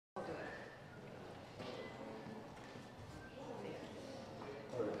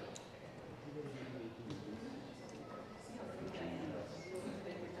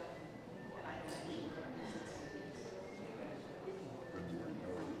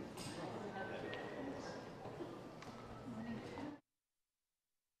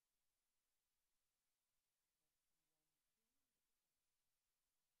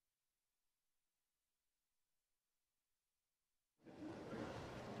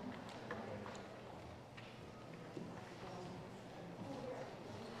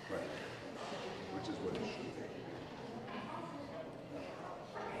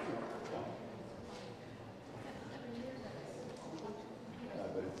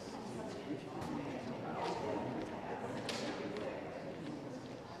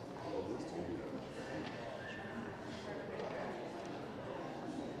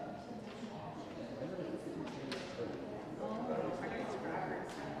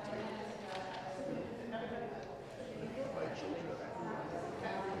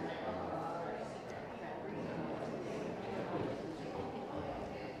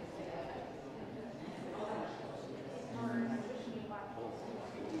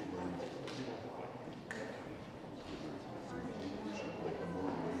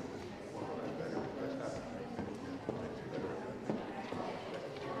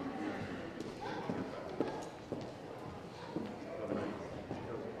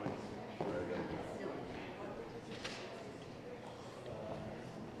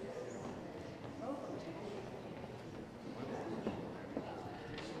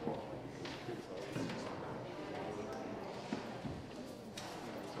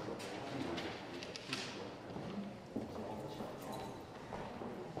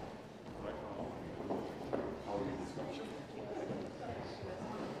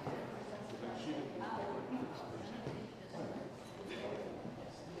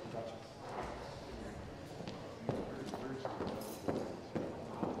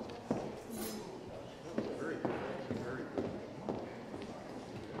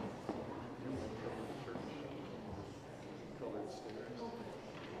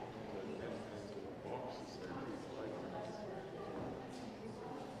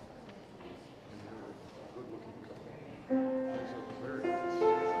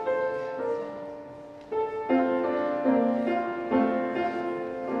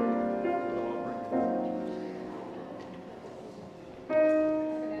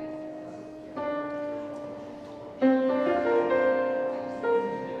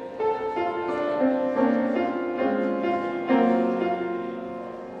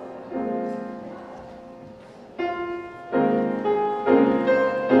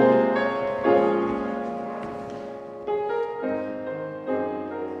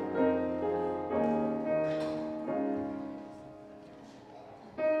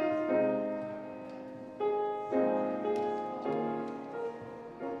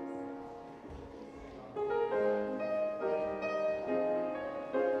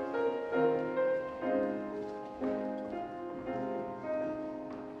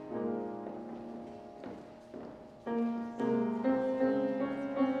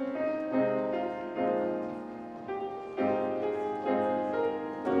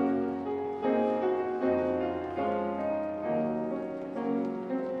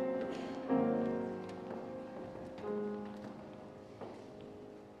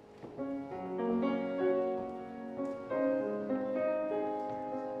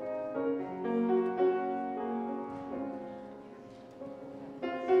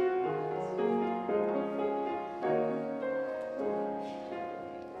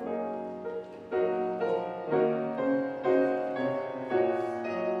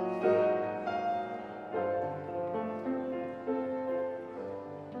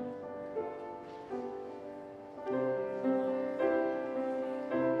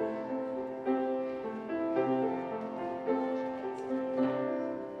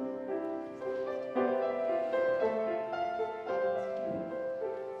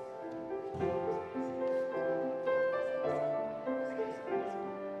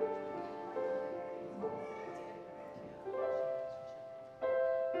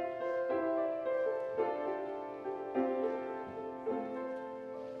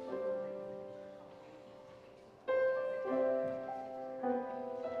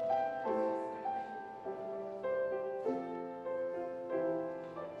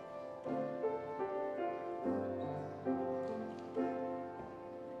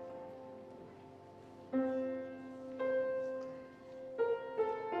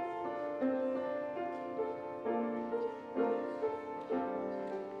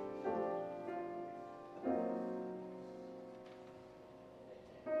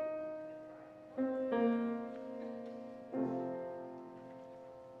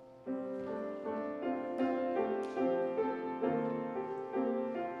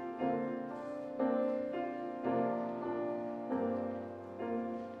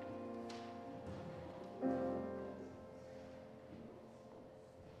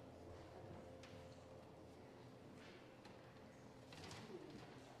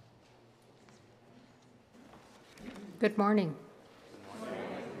Good morning.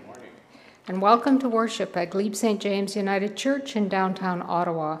 Good morning. And welcome to worship at Glebe St. United Church in downtown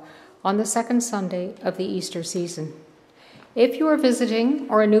Ottawa on the second Sunday of the Easter season. If you are visiting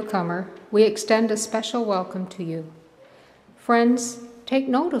or a newcomer, we extend a special welcome to you. Friends, take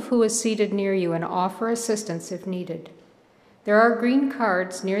note of who is seated near you and offer assistance if needed. There are green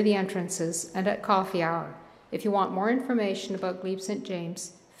cards near the entrances and at coffee hour. If you want more information about Glebe St.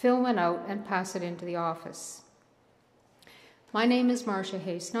 James, fill one out and pass it into the office. My name is Marcia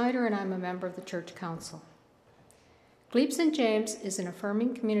Hay-Snyder and I'm a member of the Church Council. Glebe St. James is an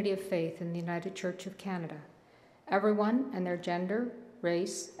affirming community of faith in the United Church of Canada. Everyone and their gender,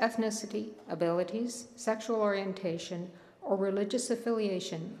 race, ethnicity, abilities, sexual orientation, or religious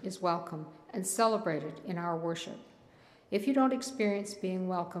affiliation is welcome and celebrated in our worship. If you don't experience being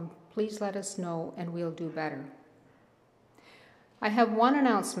welcome, please let us know and we'll do better. I have one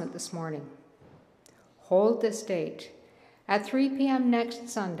announcement this morning. Hold this date. At 3 p.m. next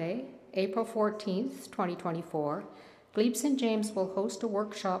Sunday, April 14th, 2024, Glebe St. James will host a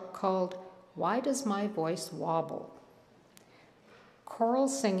workshop called Why Does My Voice Wobble? Choral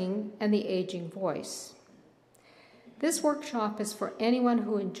Singing and the Aging Voice. This workshop is for anyone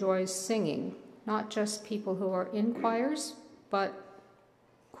who enjoys singing, not just people who are in choirs, but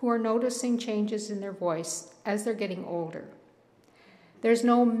who are noticing changes in their voice as they're getting older. There's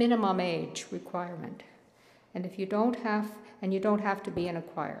no minimum age requirement, and you don't have to be in a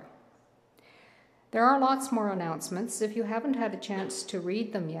choir. There are lots more announcements. If you haven't had a chance to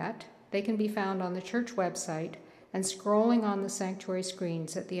read them yet, they can be found on the church website and scrolling on the sanctuary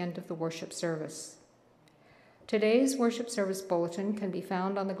screens at the end of the worship service. Today's worship service bulletin can be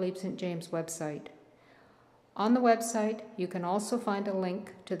found on the Glebe St. James website. On the website, you can also find a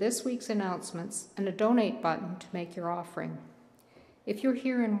link to this week's announcements and a donate button to make your offering. If you're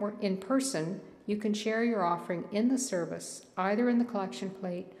here in person, you can share your offering in the service, either in the collection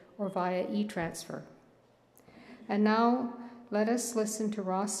plate or via e-transfer. And now, let us listen to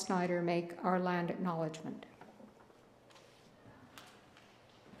Ross Snyder make our land acknowledgement.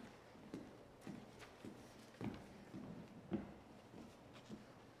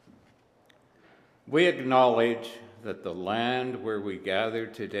 We acknowledge that the land where we gather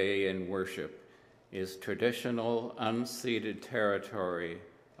today in worship is traditional, unceded territory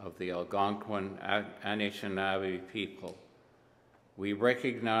of the Algonquin Anishinaabe people. We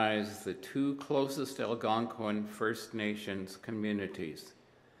recognize the two closest Algonquin First Nations communities,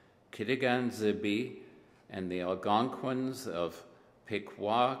 Kitigan-Zibi and the Algonquins of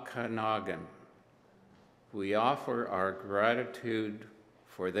Pikwakanagan. We offer our gratitude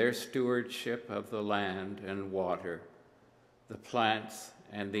for their stewardship of the land and water, the plants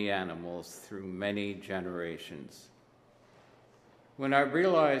and the animals through many generations. When I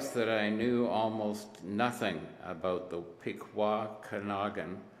realized that I knew almost nothing about the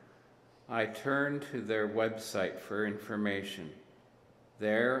Pikwakanagan, I turned to their website for information.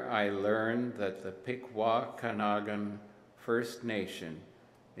 There I learned that the Pikwakanagan First Nation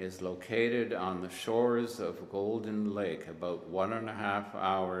is located on the shores of Golden Lake, about 1.5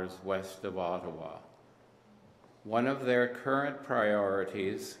 hours west of Ottawa. One of their current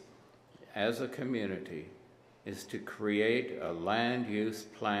priorities as a community is to create a land use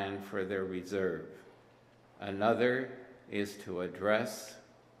plan for their reserve. Another is to address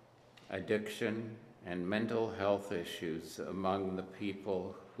addiction and mental health issues among the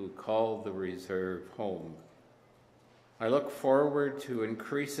people who call the reserve home. I look forward to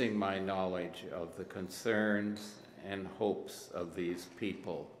increasing my knowledge of the concerns and hopes of these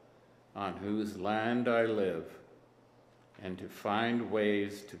people on whose land I live, and to find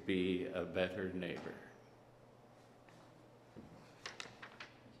ways to be a better neighbor.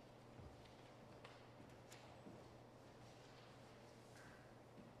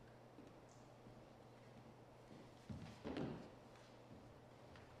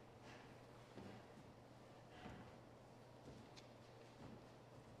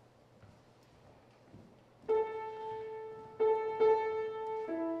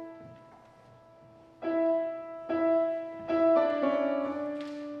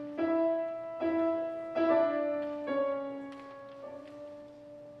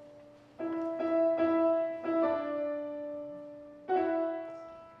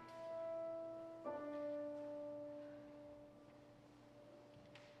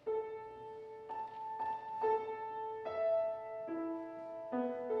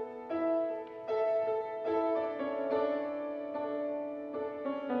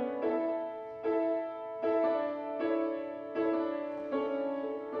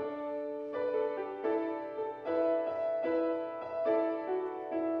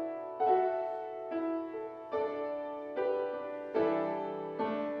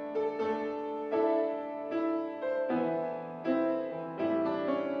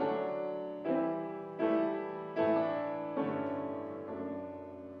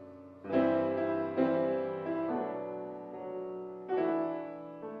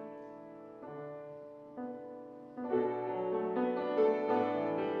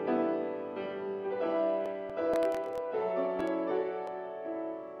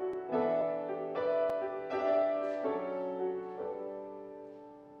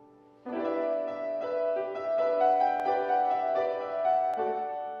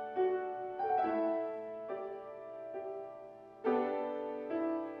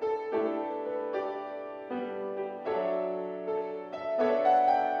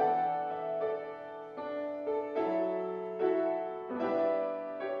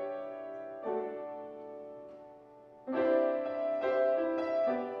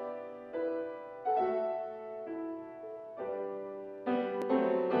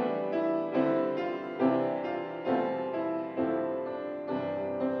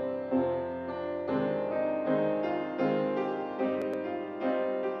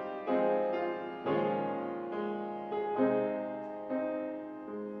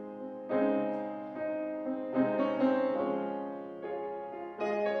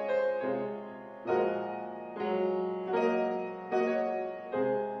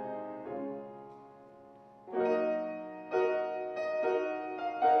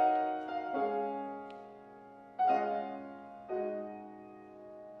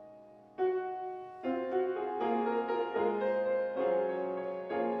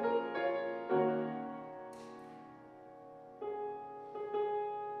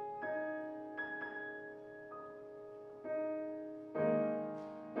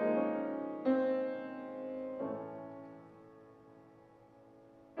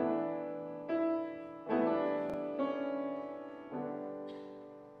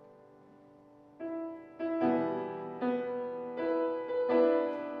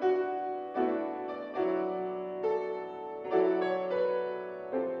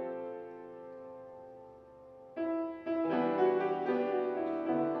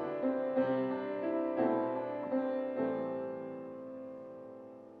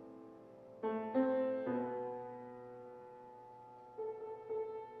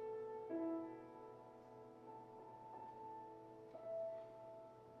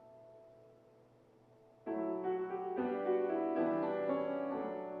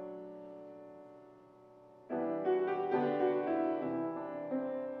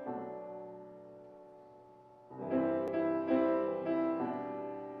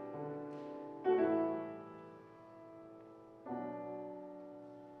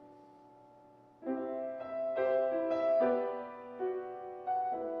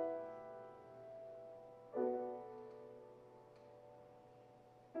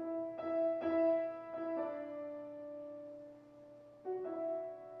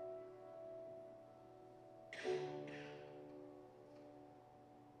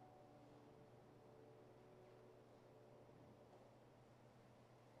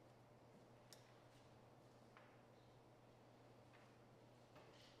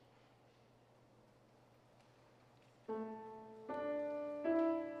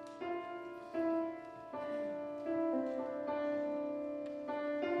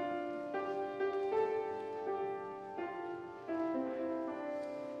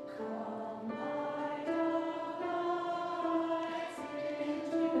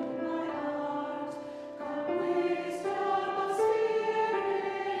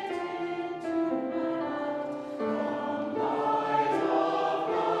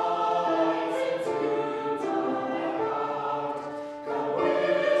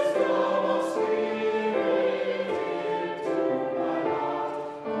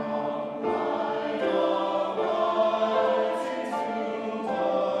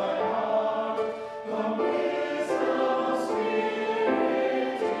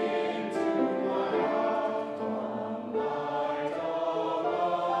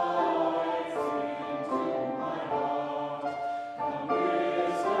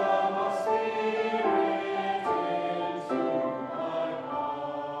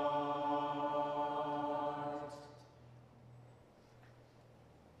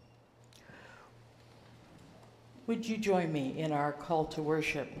 Would you join me in our call to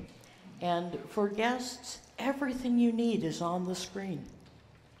worship? And for guests, everything you need is on the screen.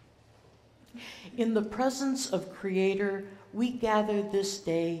 In the presence of Creator, we gather this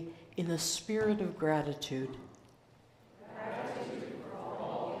day in a spirit of gratitude. Gratitude for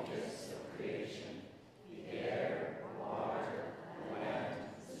all the gifts of creation, the air, water, land,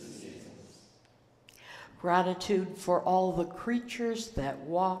 the seasons. Gratitude for all the creatures that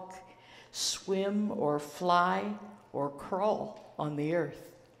walk, swim or fly or crawl on the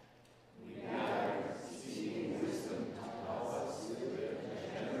earth. We gather seeking wisdom to help us live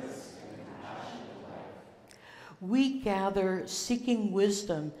a generous and compassionate life. We gather seeking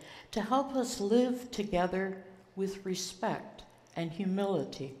wisdom to help us live together with respect and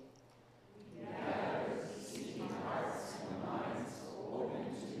humility. We gather seeking hearts and minds open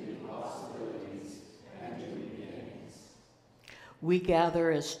to new possibilities and new beginnings. We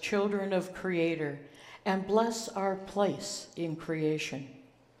gather as children of Creator and bless our place in creation.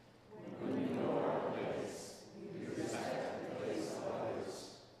 When we know our place, we respect the place of others,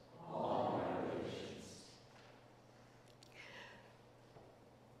 all in our relations.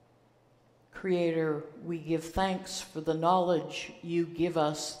 Creator, we give thanks for the knowledge you give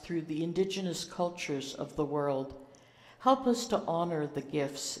us through the indigenous cultures of the world. Help us to honor the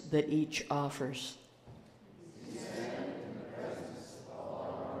gifts that each offers.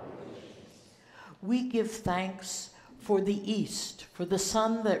 We give thanks for the East, for the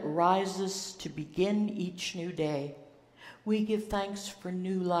sun that rises to begin each new day. We give thanks for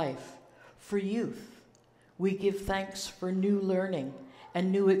new life, for youth. We give thanks for new learning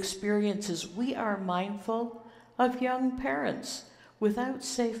and new experiences. We are mindful of young parents without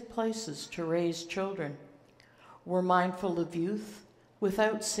safe places to raise children. We're mindful of youth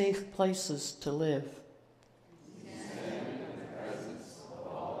without safe places to live.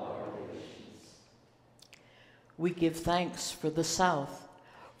 We give thanks for the South,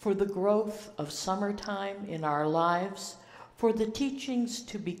 for the growth of summertime in our lives, for the teachings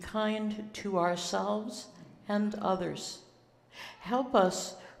to be kind to ourselves and others. Help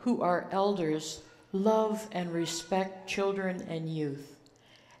us who are elders love and respect children and youth.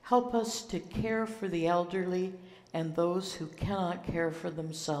 Help us to care for the elderly and those who cannot care for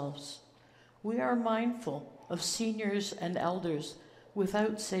themselves. We are mindful of seniors and elders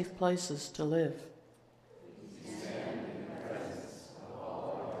without safe places to live.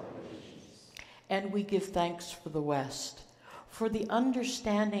 And we give thanks for the West, for the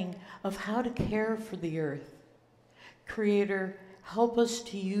understanding of how to care for the earth. Creator, help us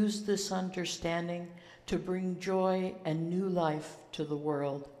to use this understanding to bring joy and new life to the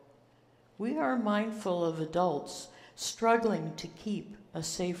world. We are mindful of adults struggling to keep a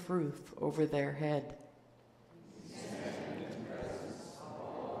safe roof over their head.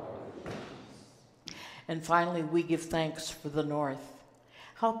 And finally, we give thanks for the North.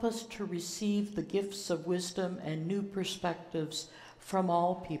 Help us to receive the gifts of wisdom and new perspectives from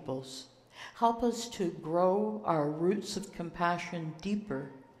all peoples. Help us to grow our roots of compassion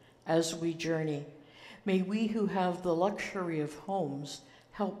deeper as we journey. May we who have the luxury of homes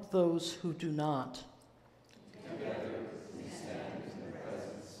help those who do not. Together, we stand in the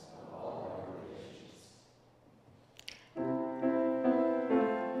presence of all our relations.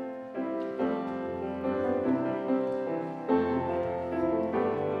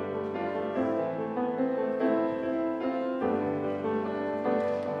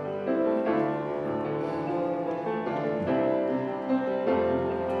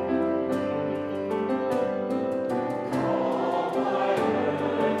 Call my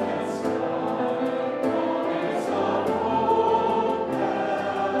earth and sky.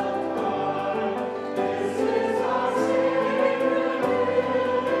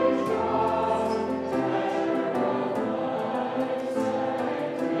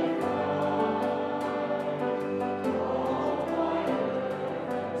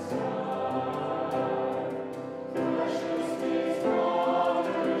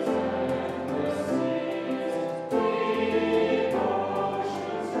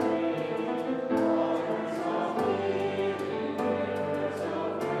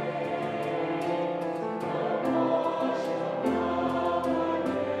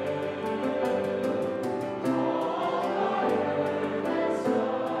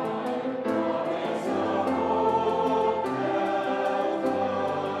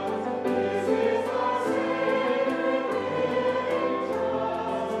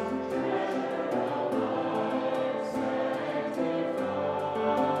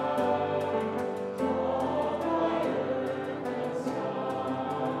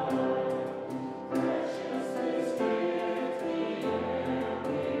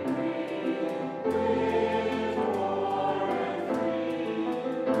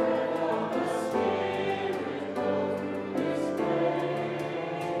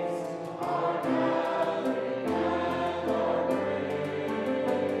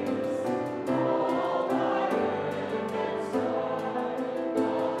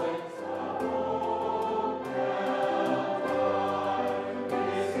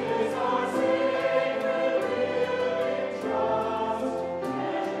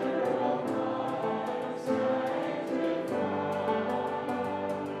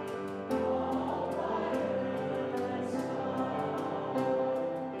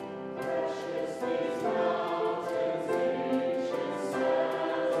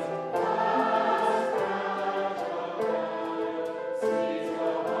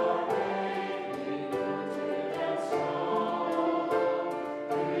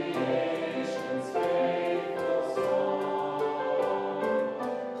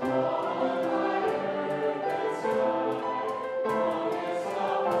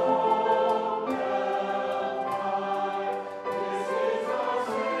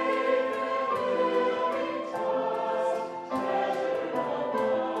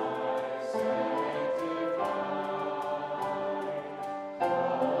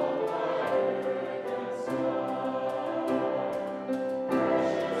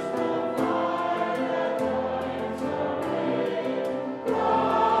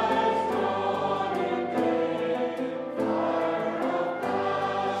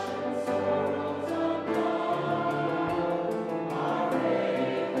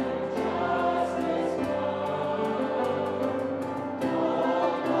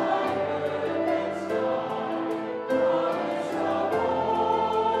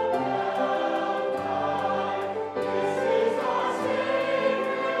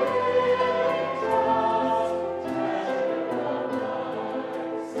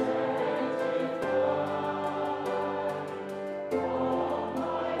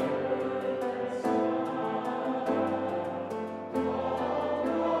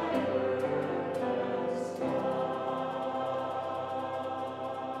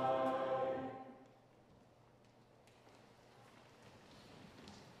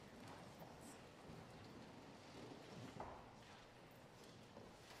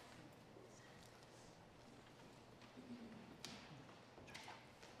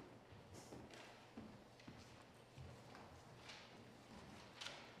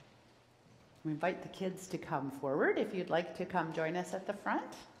 We invite the kids to come forward if you'd like to come join us at the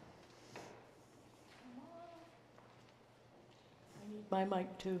front. I need my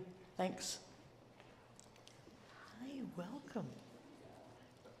mic too. Thanks. Hi, welcome.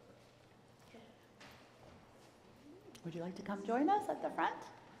 Would you like to come join us at the front?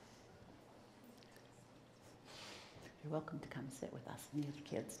 You're welcome to come sit with us. And the other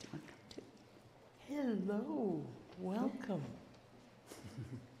kids, do you want to come too? Hello, welcome.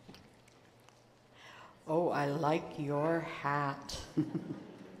 Oh, I like your hat.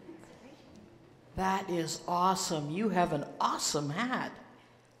 That is awesome. You have an awesome hat.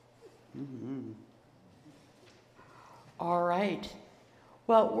 Mm-hmm. All right.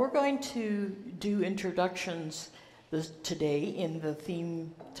 Well, we're going to do introductions today in the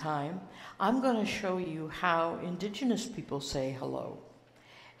theme time. I'm going to show you how Indigenous people say hello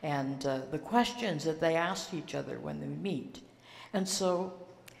and the questions that they ask each other when they meet. And so,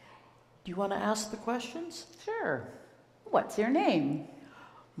 do you want to ask the questions? Sure. What's your name?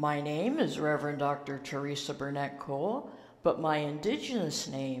 My name is Reverend Dr. Teresa Burnett Cole, but my Indigenous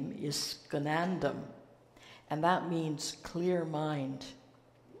name is Skanandam, and that means clear mind.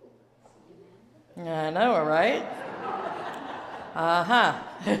 I know, right? Uh-huh.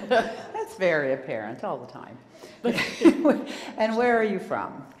 That's very apparent all the time. And where are you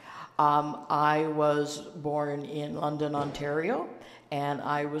from? I was born in London, Ontario, and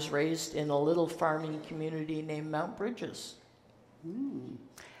I was raised in a little farming community named Mount Bridges.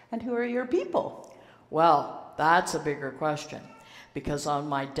 And who are your people? Well, that's a bigger question, because on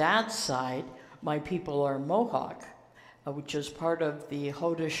my dad's side, my people are Mohawk, which is part of the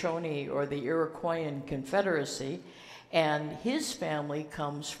Haudenosaunee or the Iroquoian Confederacy, and his family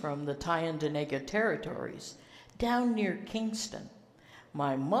comes from the Tyendinaga territories, down near Kingston.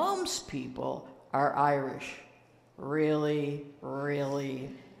 My mom's people are Irish, really, really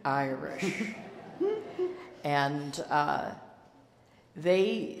Irish. And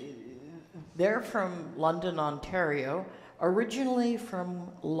they're from London, Ontario, originally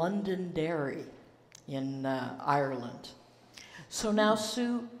from Londonderry in Ireland. So now,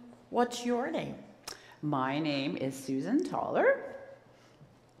 Sue, what's your name? My name is Susan Toller.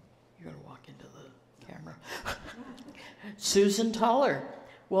 You're going to walk into the camera. Susan Toller.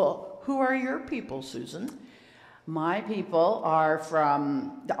 Well, who are your people, Susan? My people are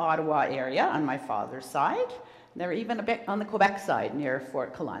from the Ottawa area on my father's side. They're even a bit on the Quebec side near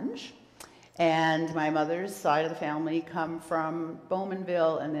Fort Collonge. And my mother's side of the family come from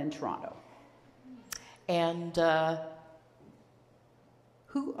Bowmanville and then Toronto. And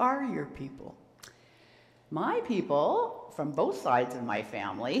who are your people? My people, from both sides of my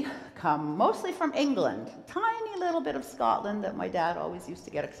family, come mostly from England. Tiny little bit of Scotland that my dad always used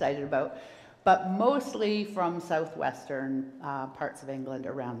to get excited about, but mostly from southwestern parts of England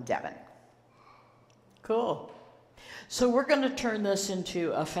around Devon. Cool. So we're going to turn this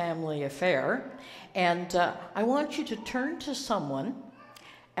into a family affair, and I want you to turn to someone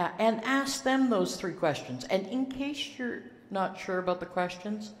and ask them those 3 questions. And in case you're not sure about the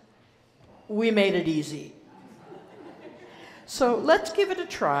questions, we made it easy. So let's give it a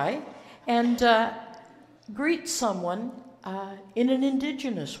try and greet someone in an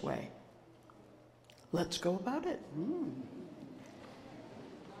Indigenous way. Let's go about it.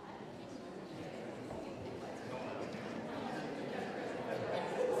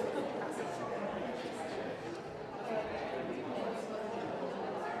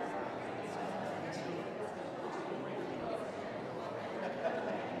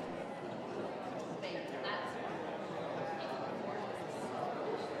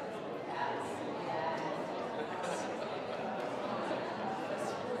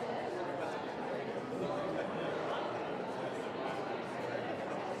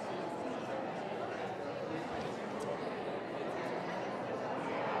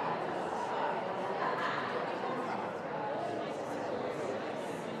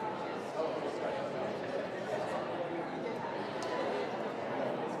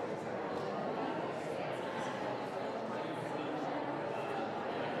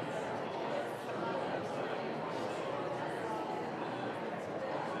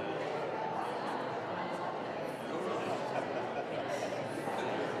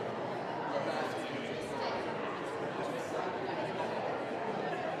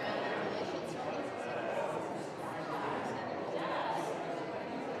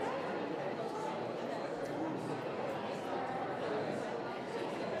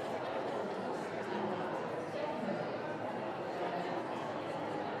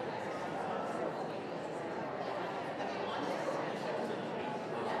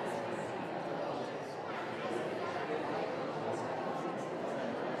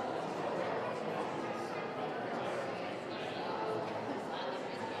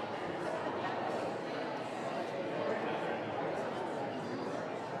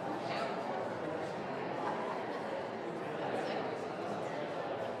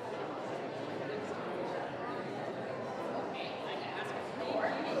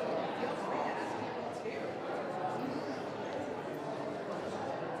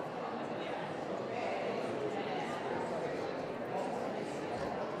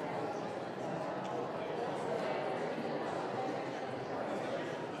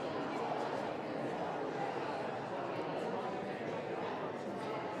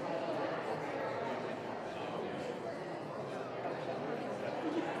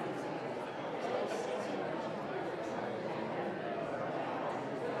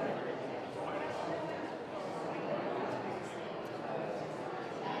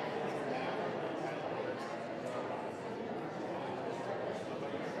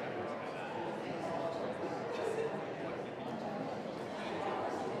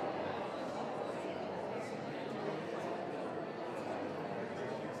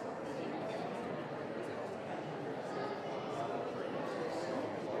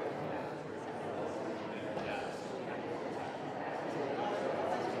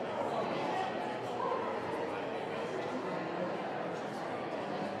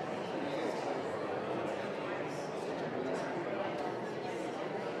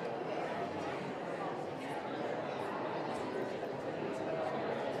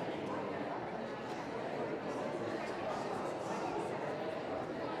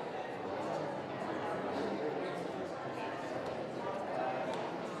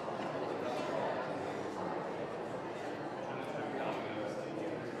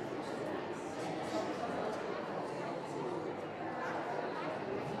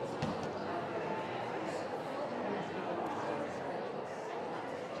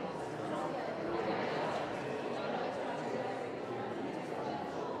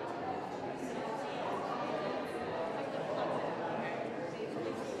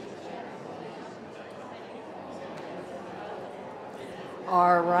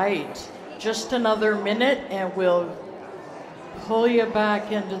 All right, just another minute and we'll pull you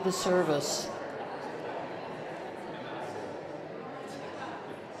back into the service.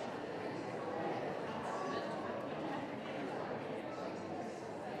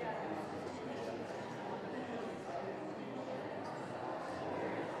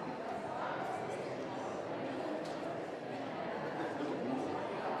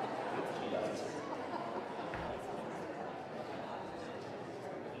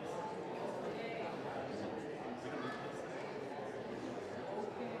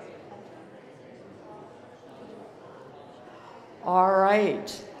 All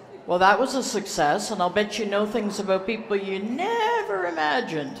right. Well, that was a success, and I'll bet you know things about people you never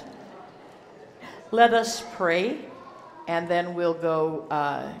imagined. Let us pray, and then we'll go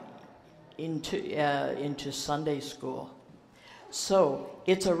into Sunday school. So,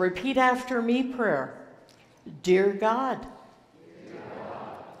 it's a repeat after me prayer. Dear God,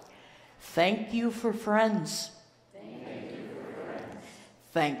 thank you for friends.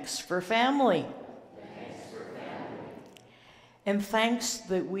 Thanks for family. And thanks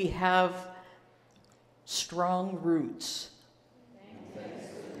that we have strong roots.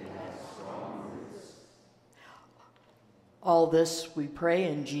 All this we pray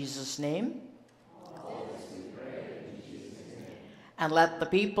in Jesus' name. And let the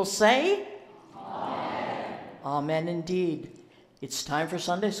people say, Amen. Amen indeed. It's time for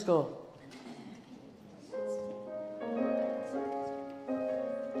Sunday school.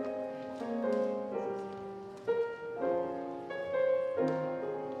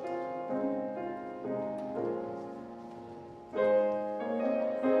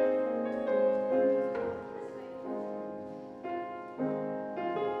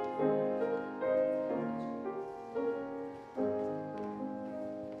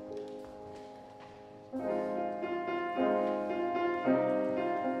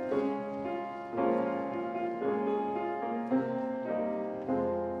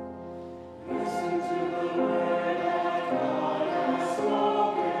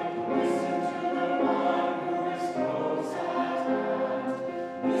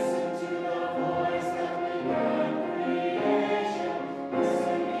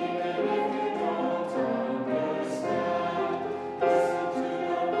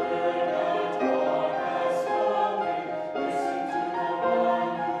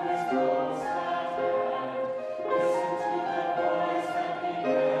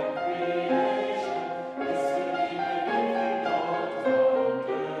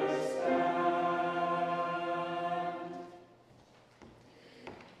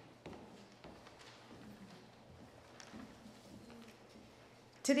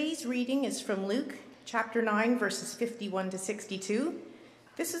 Today's reading is from Luke chapter 9, verses 51 to 62.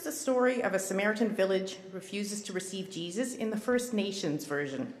 This is the story of a Samaritan village who refuses to receive Jesus in the First Nations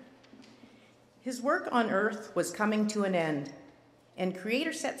version. His work on earth was coming to an end, and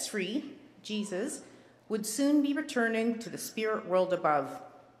Creator Sets Free, Jesus, would soon be returning to the spirit world above.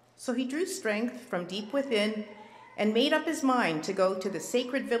 So he drew strength from deep within and made up his mind to go to the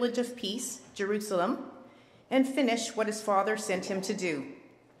sacred village of peace, Jerusalem, and finish what his Father sent him to do.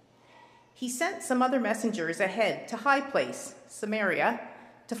 He sent some other messengers ahead to High Place, Samaria,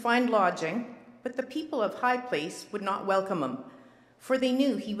 to find lodging, but the people of High Place would not welcome him, for they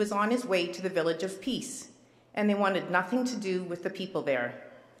knew he was on his way to the village of peace, and they wanted nothing to do with the people there.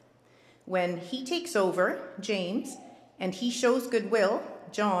 When he takes over, James, and he shows goodwill,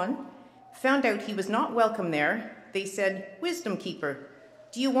 John, found out he was not welcome there, they said, "Wisdom keeper,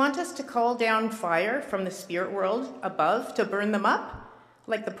 do you want us to call down fire from the spirit world above to burn them up?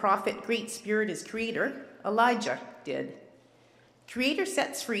 Like the prophet, great spirit is creator, Elijah did." Creator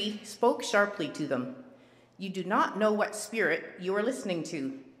Sets Free spoke sharply to them. "You do not know what spirit you are listening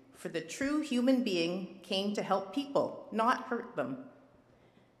to, for the true human being came to help people, not hurt them."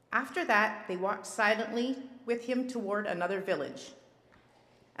 After that, they walked silently with him toward another village.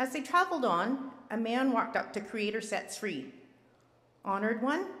 As they traveled on, a man walked up to Creator Sets Free. "Honored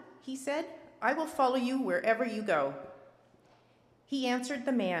one," he said, "I will follow you wherever you go." He answered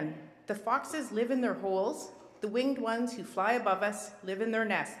the man, "The foxes live in their holes, the winged ones who fly above us live in their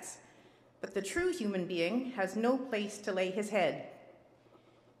nests, but the true human being has no place to lay his head."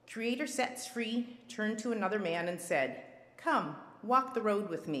 Creator Sets Free turned to another man and said, "Come, walk the road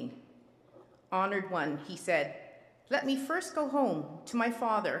with me." "Honored one," he said, "let me first go home to my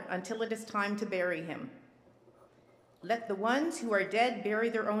father until it is time to bury him." "Let the ones who are dead bury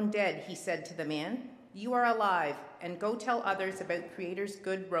their own dead," he said to the man. "You are alive, and go tell others about Creator's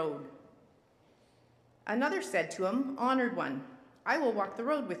good road." Another said to him, "Honored one, I will walk the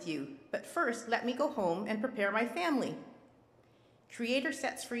road with you, but first let me go home and prepare my family." Creator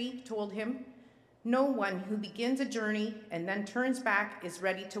Sets Free told him, "No one who begins a journey and then turns back is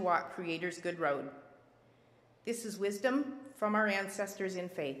ready to walk Creator's good road." This is wisdom from our ancestors in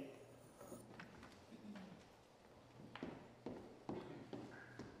faith.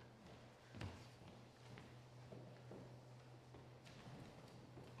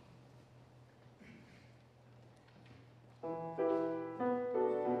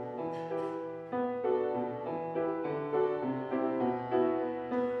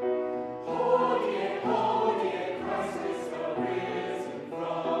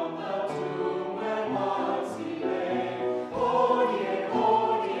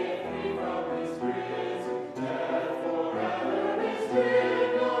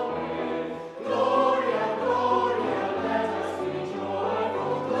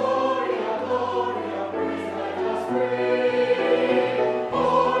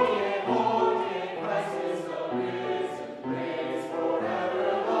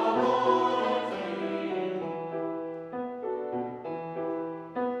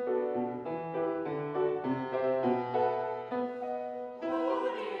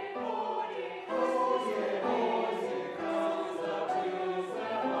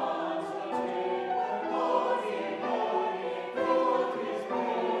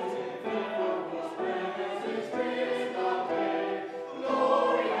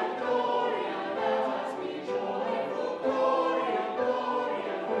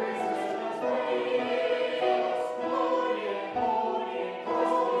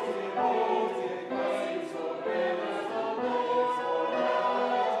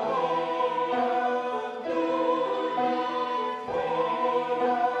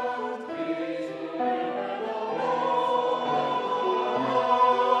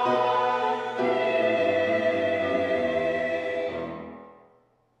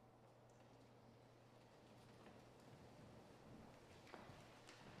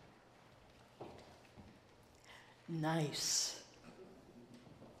 Nice.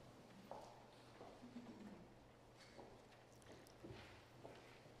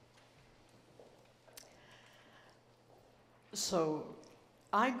 So,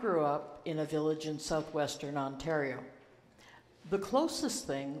 I grew up in a village in southwestern Ontario. The closest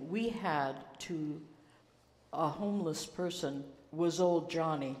thing we had to a homeless person was old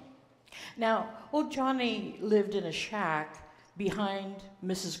Johnny. Now, old Johnny lived in a shack behind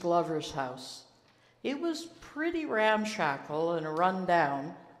Mrs. Glover's house. It was pretty ramshackle and run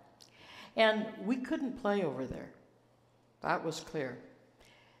down, and we couldn't play over there. That was clear.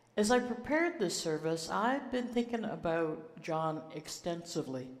 As I prepared this service, I've been thinking about John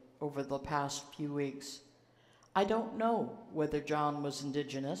extensively over the past few weeks. I don't know whether John was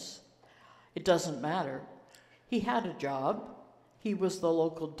Indigenous. It doesn't matter. He had a job. He was the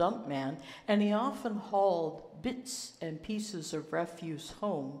local dump man, and he often hauled bits and pieces of refuse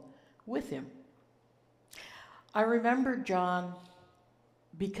home with him. I remember John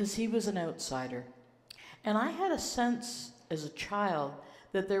because he was an outsider, and I had a sense as a child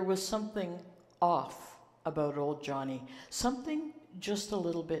that there was something off about old Johnny, something just a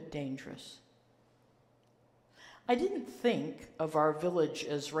little bit dangerous. I didn't think of our village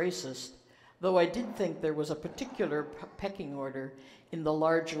as racist, though I did think there was a particular pecking order in the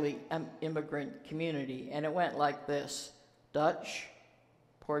largely immigrant community, and it went like this: Dutch,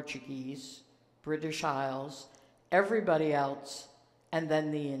 Portuguese, British Isles, everybody else, and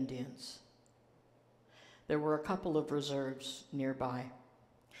then the Indians. There were a couple of reserves nearby.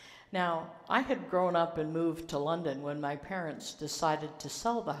 Now, I had grown up and moved to London when my parents decided to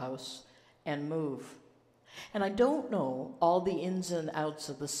sell the house and move. And I don't know all the ins and outs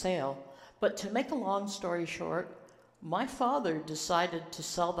of the sale, but to make a long story short, my father decided to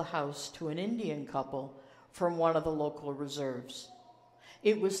sell the house to an Indian couple from one of the local reserves.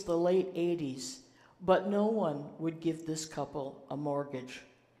 It was the late 80s, but no one would give this couple a mortgage.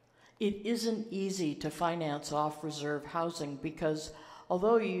 It isn't easy to finance off-reserve housing because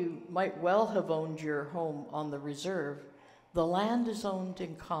although you might well have owned your home on the reserve, the land is owned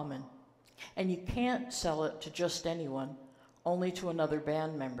in common, and you can't sell it to just anyone, only to another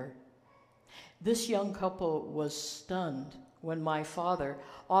band member. This young couple was stunned when my father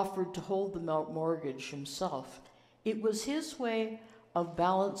offered to hold the mortgage himself. It was his way of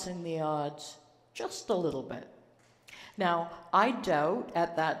balancing the odds just a little bit. Now, I doubt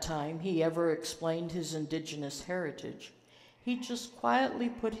at that time he ever explained his Indigenous heritage. He just quietly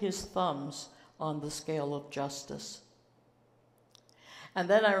put his thumbs on the scale of justice. And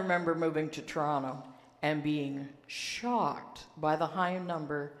then I remember moving to Toronto and being shocked by the high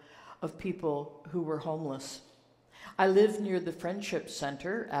number of people who were homeless. I lived near the Friendship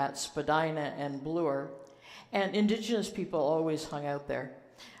Center at Spadina and Bloor, And indigenous people always hung out there.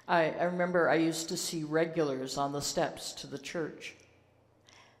 I remember I used to see regulars on the steps to the church.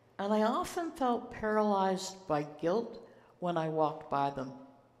 And I often felt paralyzed by guilt when I walked by them.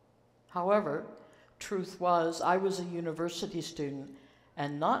 However, truth was, I was a university student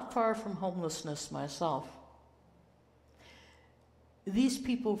and not far from homelessness myself. These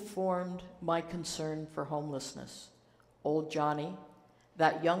people formed my concern for homelessness. Old Johnny,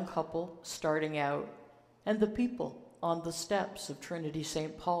 that young couple starting out, and the people on the steps of Trinity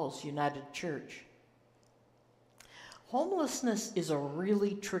St. Paul's United Church. Homelessness is a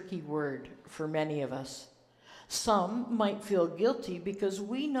really tricky word for many of us. Some might feel guilty because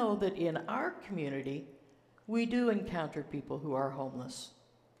we know that in our community, we do encounter people who are homeless.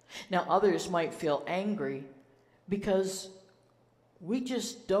 Now, others might feel angry because we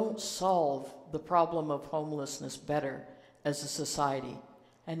just don't solve the problem of homelessness better as a society,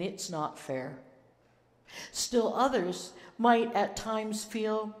 and it's not fair. Still others might at times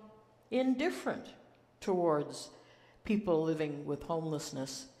feel indifferent towards people living with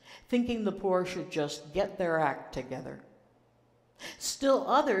homelessness, thinking the poor should just get their act together. Still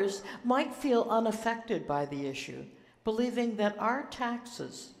others might feel unaffected by the issue, believing that our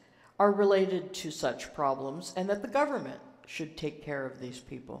taxes are related to such problems and that the government should take care of these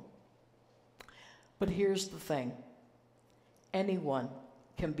people. But here's the thing. Anyone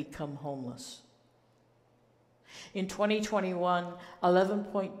can become homeless. In 2021,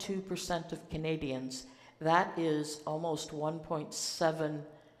 11.2% of Canadians, that is almost 1.7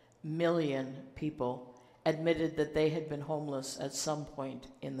 million people, admitted that they had been homeless at some point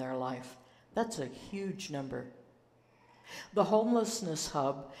in their life. That's a huge number. The Homelessness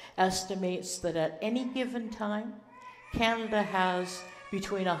Hub estimates that at any given time, Canada has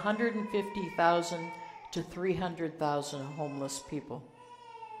between 150,000 to 300,000 homeless people.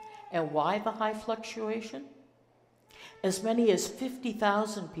 And why the high fluctuation? As many as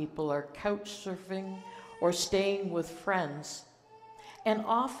 50,000 people are couch surfing or staying with friends, and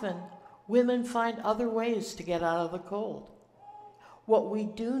often women find other ways to get out of the cold. What we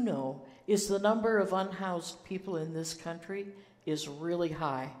do know is the number of unhoused people in this country is really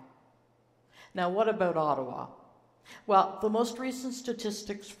high. Now, what about Ottawa? Well, the most recent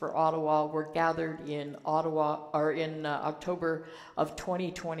statistics for Ottawa were gathered in October of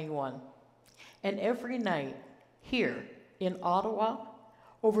 2021. And every night here in Ottawa,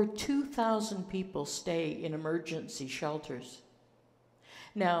 over 2,000 people stay in emergency shelters.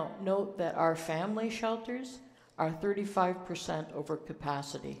 Now, note that our family shelters are 35% over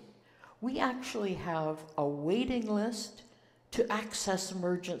capacity. We actually have a waiting list to access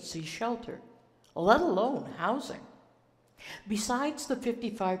emergency shelter, let alone housing. Besides the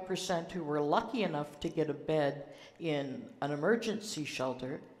 55% who were lucky enough to get a bed in an emergency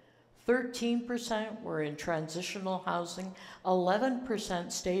shelter, 13% were in transitional housing,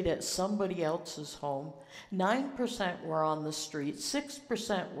 11% stayed at somebody else's home, 9% were on the street,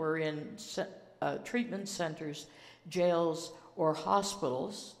 6% were in treatment centers, jails, or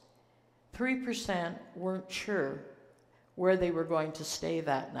hospitals, 3% weren't sure where they were going to stay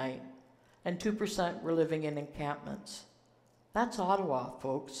that night, and 2% were living in encampments. That's Ottawa,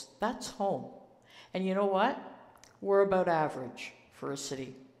 folks. That's home. And you know what? We're about average for a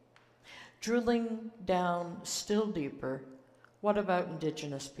city. Drilling down still deeper, what about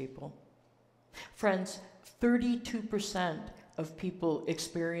Indigenous people? Friends, 32% of people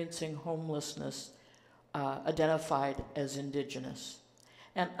experiencing homelessness identified as Indigenous.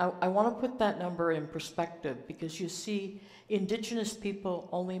 And I want to put that number in perspective because you see, Indigenous people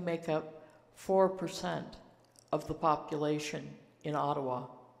only make up 4% of the population in Ottawa.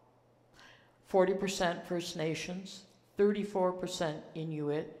 40% First Nations, 34%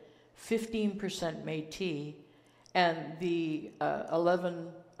 Inuit, 15% Métis, and the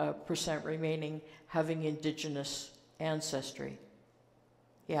 11% remaining having Indigenous ancestry.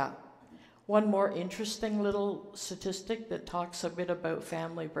 Yeah. One more interesting little statistic that talks a bit about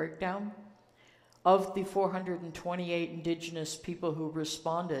family breakdown. Of the 428 Indigenous people who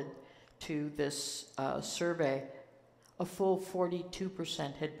responded to this survey, a full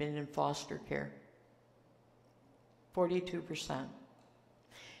 42% had been in foster care. 42%.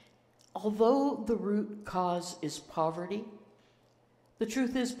 Although the root cause is poverty, the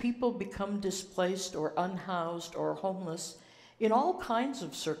truth is people become displaced or unhoused or homeless in all kinds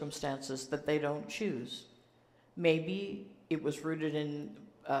of circumstances that they don't choose. Maybe it was rooted in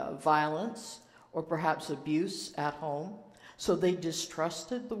violence or perhaps abuse at home, so they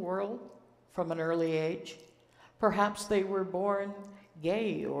distrusted the world from an early age. Perhaps they were born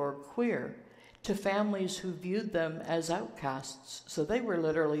gay or queer to families who viewed them as outcasts, so they were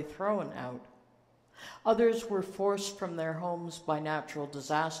literally thrown out. Others were forced from their homes by natural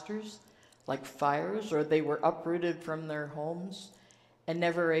disasters, like fires, or they were uprooted from their homes and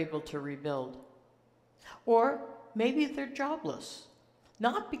never able to rebuild. Or maybe they're jobless,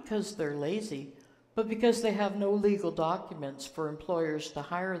 not because they're lazy, but because they have no legal documents for employers to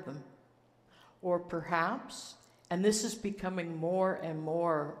hire them. Or perhaps, and this is becoming more and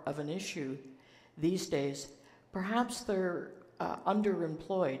more of an issue these days, perhaps they're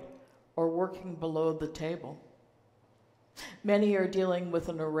underemployed or working below the table. Many are dealing with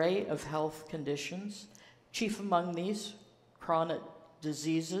an array of health conditions, chief among these chronic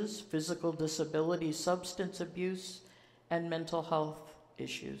diseases, physical disabilities, substance abuse, and mental health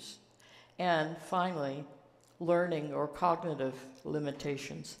issues. And finally, learning or cognitive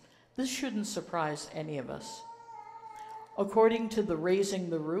limitations. This shouldn't surprise any of us. According to the Raising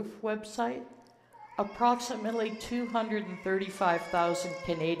the Roof website, approximately 235,000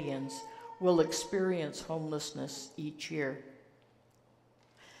 Canadians will experience homelessness each year.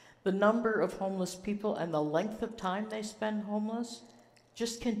 The number of homeless people and the length of time they spend homeless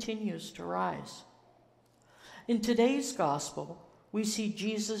just continues to rise. In today's gospel, we see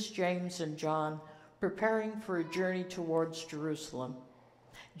Jesus, James, and John preparing for a journey towards Jerusalem.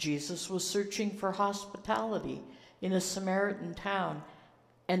 Jesus was searching for hospitality in a Samaritan town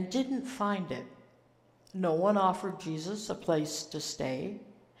and didn't find it. No one offered Jesus a place to stay.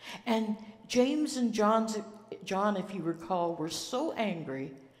 And James and John, if you recall, were so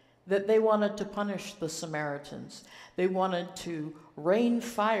angry that they wanted to punish the Samaritans. They wanted to rain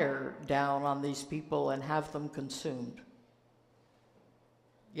fire down on these people and have them consumed.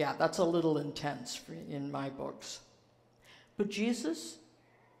 Yeah, that's a little intense in my books. But Jesus,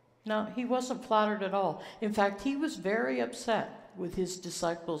 no, he wasn't flattered at all. In fact, he was very upset with his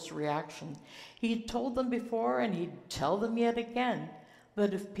disciples' reaction. He told them before, and he'd tell them yet again,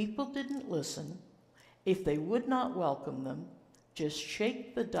 that if people didn't listen, if they would not welcome them, just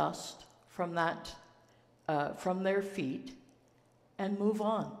shake the dust from their feet and move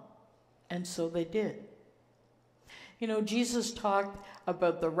on. And so they did. You know, Jesus talked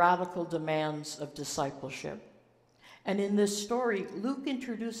about the radical demands of discipleship. And in this story, Luke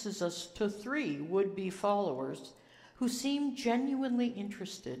introduces us to 3 would-be followers who seem genuinely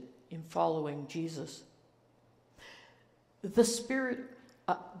interested in following Jesus.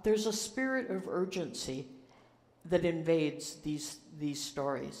 There's a spirit of urgency that invades these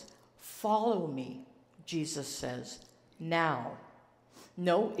stories. Follow me, Jesus says, now.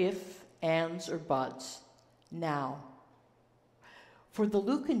 No ifs, ands, or buts, now. For the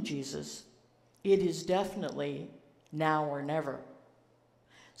Lucan Jesus, it is definitely now or never.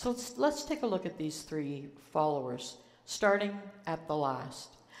 So let's take a look at these 3 followers, starting at the last.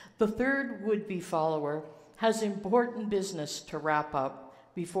 The third would-be follower has important business to wrap up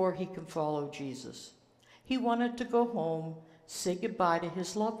before he can follow Jesus. He wanted to go home, say goodbye to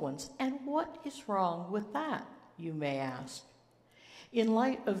his loved ones. And what is wrong with that, you may ask? In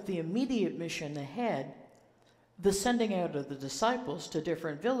light of the immediate mission ahead, the sending out of the disciples to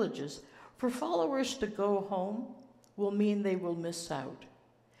different villages, for followers to go home will mean they will miss out,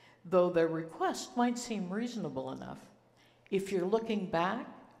 though their request might seem reasonable enough. If you're looking back,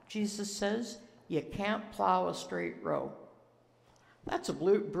 Jesus says, you can't plow a straight row. That's a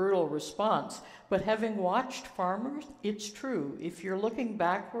brutal response, but having watched farmers, it's true. If you're looking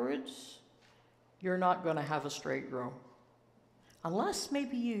backwards, you're not going to have a straight row. Unless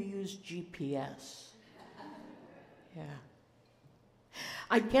maybe you use GPS. Yeah.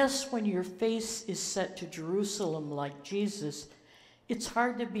 I guess when your face is set to Jerusalem like Jesus, it's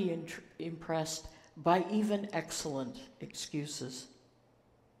hard to be impressed by even excellent excuses.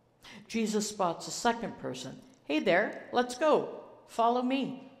 Jesus spots a second person. Hey there, let's go. Follow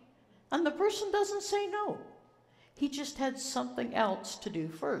me. And the person doesn't say no. He just had something else to do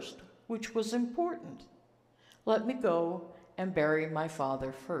first, which was important. Let me go and bury my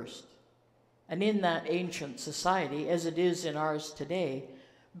father first. And in that ancient society, as it is in ours today,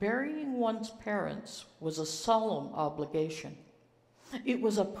 burying one's parents was a solemn obligation. It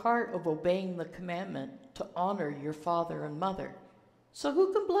was a part of obeying the commandment to honor your father and mother. So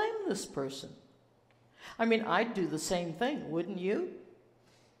who can blame this person? I mean, I'd do the same thing, wouldn't you?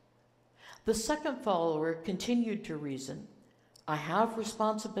 The second follower continued to reason, I have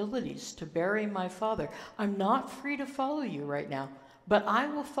responsibilities to bury my father. I'm not free to follow you right now, but I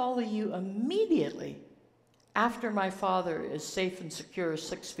will follow you immediately after my father is safe and secure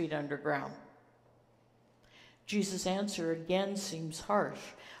 6 feet underground. Jesus' answer again seems harsh,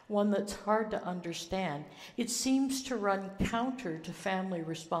 one that's hard to understand. It seems to run counter to family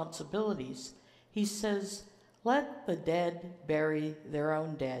responsibilities. He says, let the dead bury their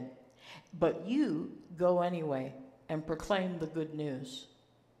own dead. But you go anyway and proclaim the good news.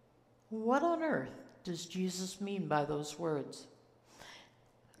 What on earth does Jesus mean by those words?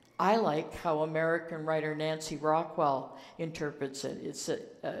 I like how American writer Nancy Rockwell interprets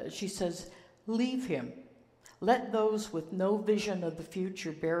it. She says, leave him. Let those with no vision of the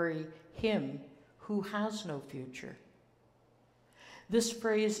future bury him who has no future. This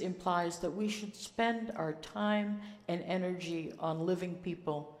phrase implies that we should spend our time and energy on living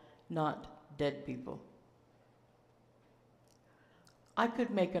people, not dead people. I could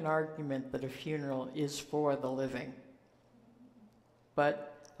make an argument that a funeral is for the living,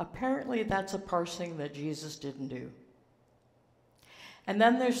 but apparently that's a parsing that Jesus didn't do. And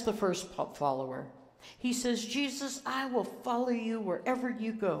then there's the first follower. He says, Jesus, I will follow you wherever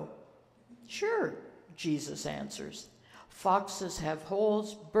you go. Sure, Jesus answers. Foxes have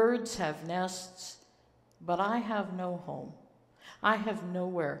holes, birds have nests, but I have no home. I have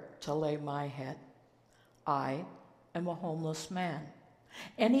nowhere to lay my head. I am a homeless man.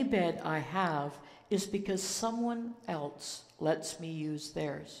 Any bed I have is because someone else lets me use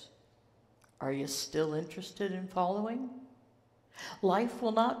theirs. Are you still interested in following? Life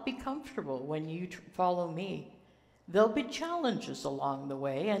will not be comfortable when you follow me. There'll be challenges along the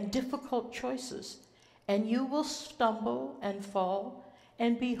way and difficult choices, and you will stumble and fall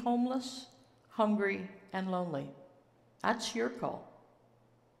and be homeless, hungry, and lonely. That's your call.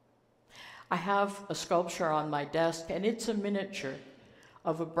 I have a sculpture on my desk, and it's a miniature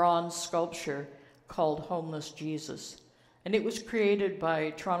of a bronze sculpture called Homeless Jesus. And it was created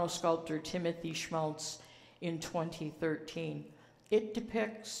by Toronto sculptor Timothy Schmaltz in 2013. It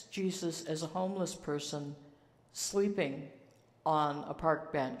depicts Jesus as a homeless person sleeping on a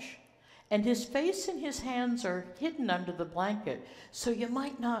park bench. And his face and his hands are hidden under the blanket, so you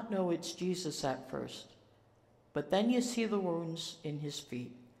might not know it's Jesus at first. But then you see the wounds in his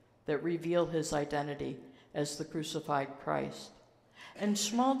feet that reveal his identity as the crucified Christ. And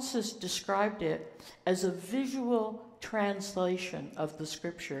Schmaltz has described it as a visual translation of the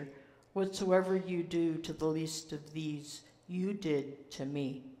scripture, whatsoever you do to the least of these, you did to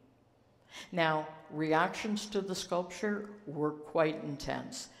me. Now, reactions to the sculpture were quite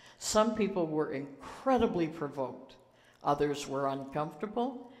intense. Some people were incredibly provoked. Others were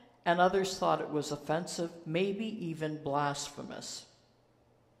uncomfortable, and others thought it was offensive, maybe even blasphemous.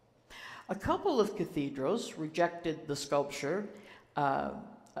 A couple of cathedrals rejected the sculpture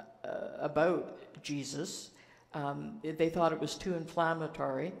about Jesus. They thought it was too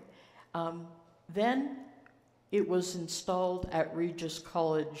inflammatory. Then it was installed at Regis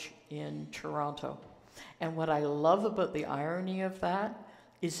College in Toronto. And what I love about the irony of that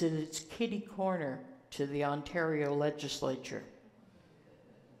is that it's kitty corner to the Ontario legislature.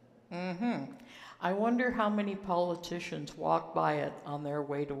 I wonder how many politicians walk by it on their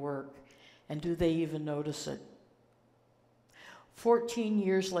way to work, and do they even notice it? 14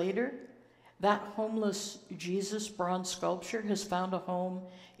 years later, that homeless Jesus bronze sculpture has found a home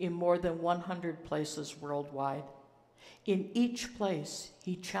in more than 100 places worldwide. In each place,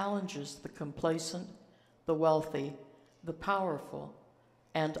 he challenges the complacent, the wealthy, the powerful,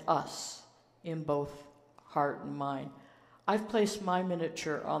 and us in both heart and mind. I've placed my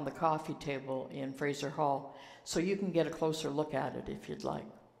miniature on the coffee table in Fraser Hall, so you can get a closer look at it if you'd like.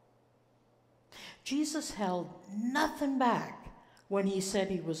 Jesus held nothing back when he said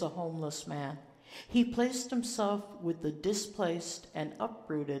he was a homeless man. He placed himself with the displaced and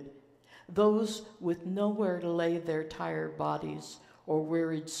uprooted, those with nowhere to lay their tired bodies or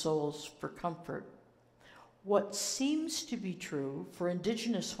wearied souls for comfort. What seems to be true for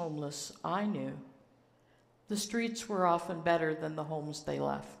indigenous homeless I knew, the streets were often better than the homes they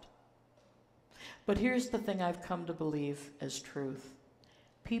left. But here's the thing I've come to believe as truth.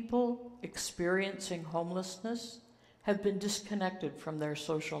 People experiencing homelessness have been disconnected from their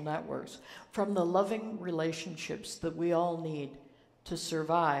social networks, from the loving relationships that we all need to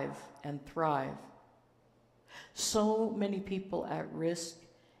survive and thrive. So many people at risk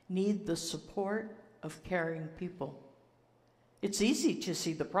need the support of caring people. It's easy to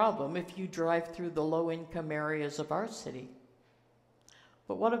see the problem if you drive through the low-income areas of our city.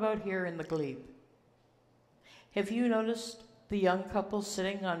 But what about here in the Glebe? Have you noticed the young couple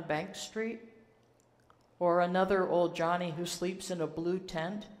sitting on Bank Street? Or another old Johnny who sleeps in a blue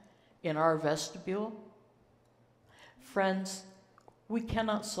tent in our vestibule? Friends, we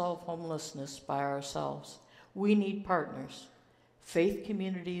cannot solve homelessness by ourselves. We need partners. Faith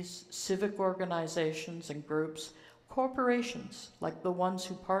communities, civic organizations and groups, corporations like the ones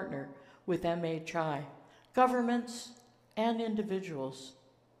who partner with MHI, governments, and individuals.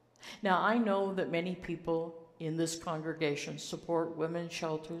 Now, I know that many people in this congregation support women's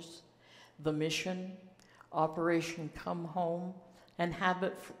shelters the Mission, Operation Come Home, and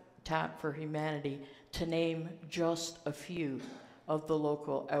Habitat for Humanity, to name just a few of the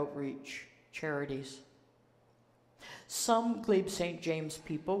local outreach charities. Some Glebe St. James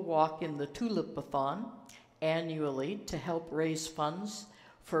people walk in the Tulipathon annually to help raise funds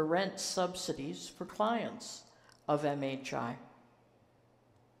for rent subsidies for clients of MHI.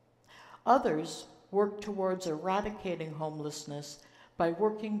 Others work towards eradicating homelessness by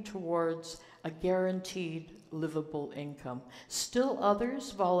working towards a guaranteed livable income. Still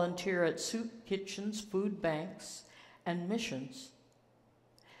others volunteer at soup kitchens, food banks, and missions.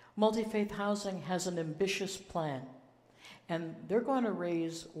 Multifaith Housing has an ambitious plan, and they're going to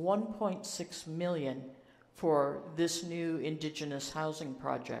raise $1.6 million for this new indigenous housing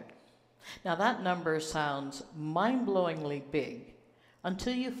project. Now that number sounds mind-blowingly big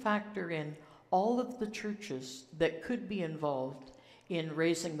until you factor in all of the churches that could be involved in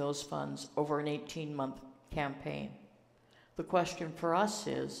raising those funds over an 18-month campaign. The question for us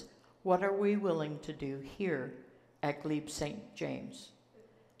is, what are we willing to do here at Glebe St. James?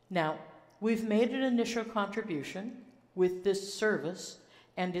 Now, we've made an initial contribution with this service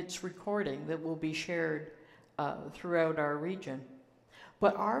and its recording that will be shared throughout our region.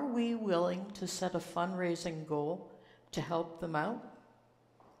 But are we willing to set a fundraising goal to help them out?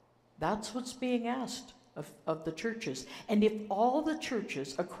 That's what's being asked of the churches. And if all the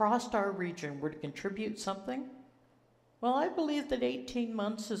churches across our region were to contribute something, well, I believe that 18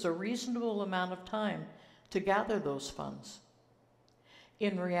 months is a reasonable amount of time to gather those funds.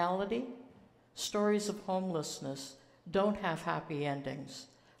 In reality, stories of homelessness don't have happy endings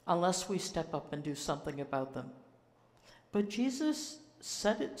unless we step up and do something about them. But Jesus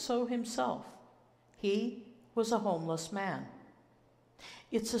said it so himself. He was a homeless man.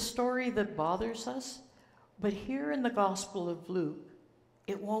 It's a story that bothers us, but here in the Gospel of Luke,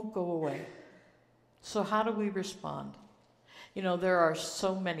 it won't go away. So how do we respond? You know, there are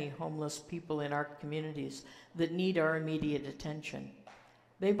so many homeless people in our communities that need our immediate attention.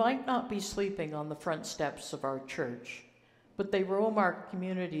 They might not be sleeping on the front steps of our church, but they roam our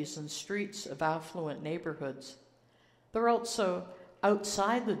communities and streets of affluent neighborhoods. They're also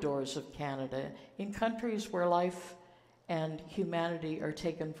outside the doors of Canada in countries where life and humanity are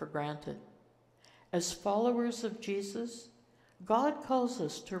taken for granted. As followers of Jesus, God calls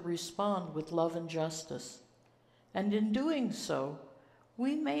us to respond with love and justice. And in doing so,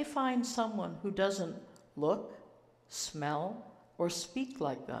 we may find someone who doesn't look, smell, or speak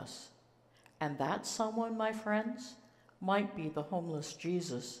like us. And that someone, my friends, might be the homeless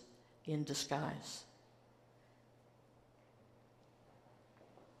Jesus in disguise.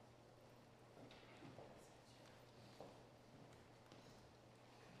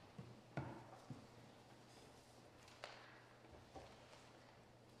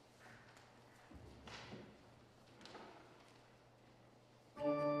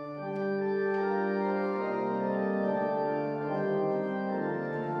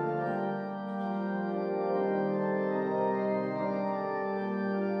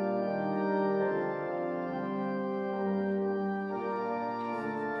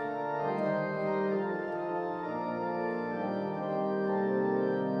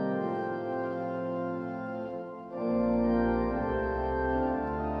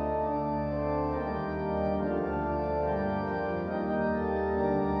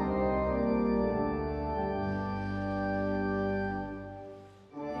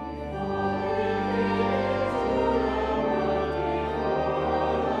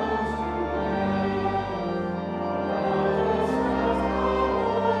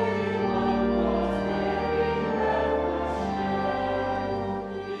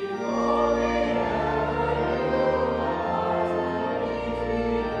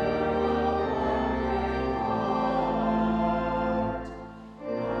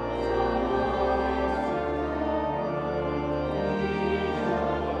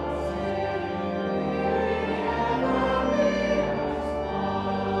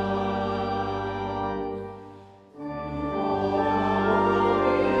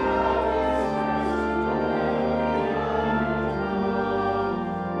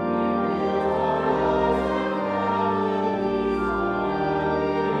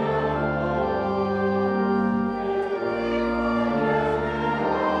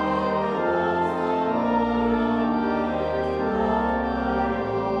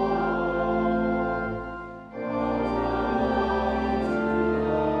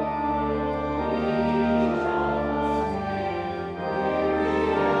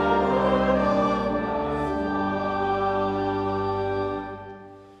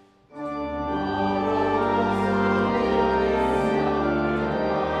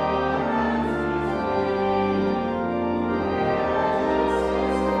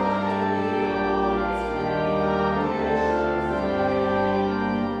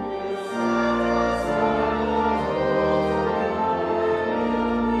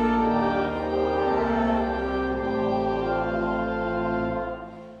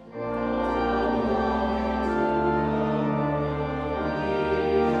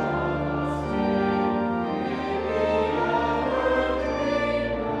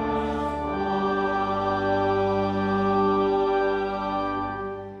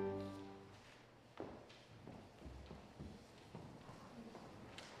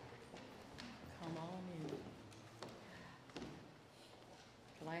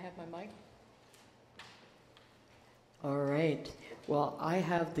 have my mic? All right. Well, I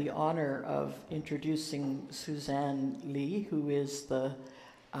have the honor of introducing Suzanne Lee, who is the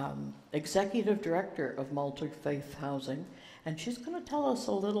Executive Director of Multifaith Housing, and she's going to tell us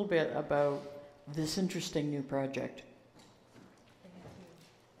a little bit about this interesting new project.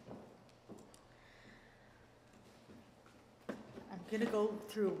 I'm going to go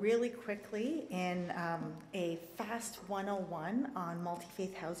through really quickly in a fast 101 on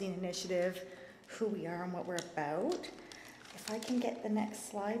Multifaith Housing Initiative, who we are and what we're about. If I can get the next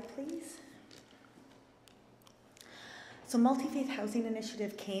slide, please. So Multifaith Housing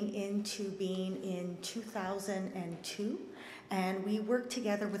Initiative came into being in 2002, and we worked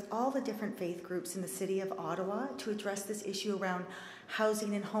together with all the different faith groups in the city of Ottawa to address this issue around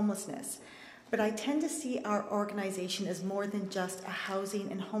housing and homelessness. But I tend to see our organization as more than just a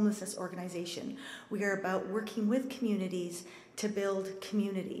housing and homelessness organization. We are about working with communities to build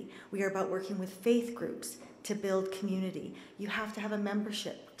community. We are about working with faith groups to build community. You have to have a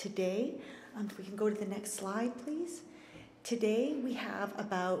membership. Today, if we can go to the next slide, please. Today, we have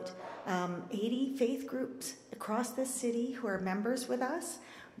about 80 faith groups across this city who are members with us,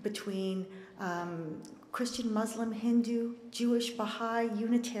 between Christian, Muslim, Hindu, Jewish, Baha'i,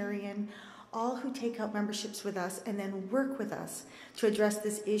 Unitarian, all who take out memberships with us and then work with us to address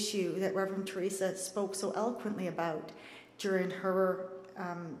this issue that Reverend Teresa spoke so eloquently about during her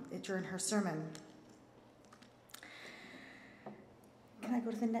sermon. Can I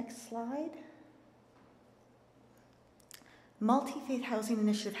go to the next slide? Multi-Faith Housing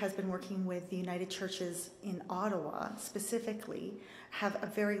Initiative has been working with the United Churches in Ottawa, specifically, have a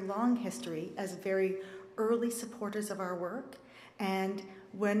very long history as very early supporters of our work, and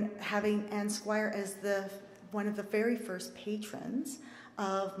when having Anne Squire as one of the very first patrons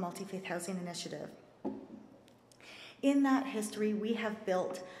of Multi-Faith Housing Initiative. In that history, we have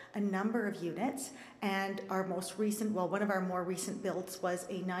built a number of units, and our most recent, well, one of our more recent builds was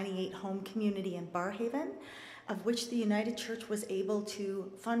a 98-home community in Barrhaven, of which the United Church was able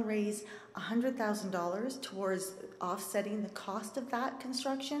to fundraise $100,000 towards offsetting the cost of that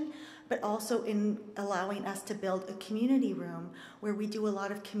construction, but also in allowing us to build a community room where we do a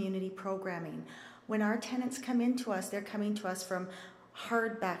lot of community programming. When our tenants come into us, they're coming to us from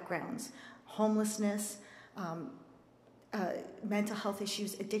hard backgrounds, homelessness, mental health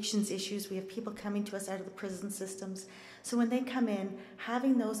issues, addictions issues. We have people coming to us out of the prison systems. So when they come in,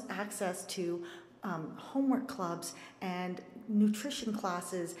 having those access to homework clubs and nutrition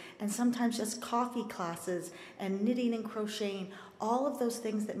classes, and sometimes just coffee classes and knitting and crocheting, all of those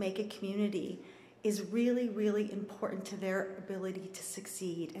things that make a community is really, really important to their ability to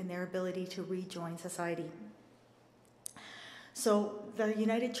succeed and their ability to rejoin society. So the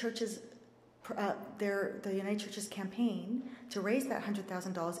United Church's campaign to raise that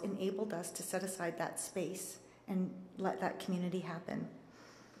 $100,000 enabled us to set aside that space and let that community happen.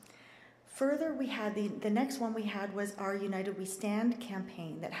 Further, we had the next one we had was our United We Stand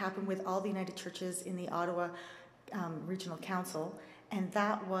campaign that happened with all the United Churches in the Ottawa Regional Council, and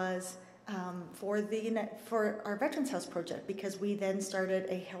that was for our Veterans House project, because we then started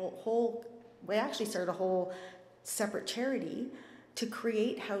a whole separate charity to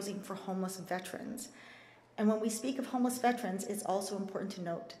create housing for homeless veterans. And when we speak of homeless veterans, it's also important to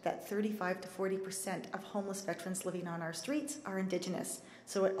note that 35 to 40% of homeless veterans living on our streets are indigenous,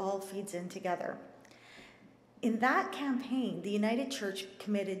 so it all feeds in together. In that campaign, the United Church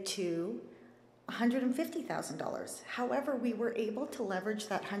committed to $150,000. However, we were able to leverage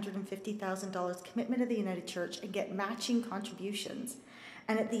that $150,000 commitment of the United Church and get matching contributions.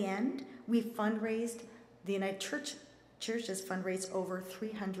 And at the end, we fundraised, the United Churches fundraised over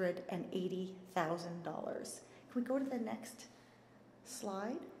 $380,000. Can we go to the next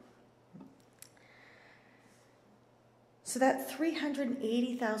slide? So that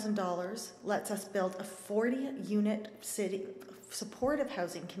 $380,000 lets us build a 40-unit city supportive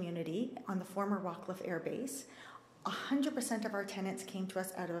housing community on the former Rockcliffe Air Base. 100% of our tenants came to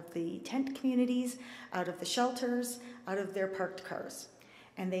us out of the tent communities, out of the shelters, out of their parked cars.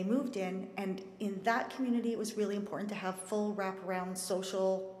 And they moved in, and in that community, it was really important to have full wraparound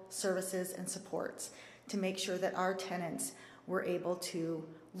social services and supports to make sure that our tenants were able to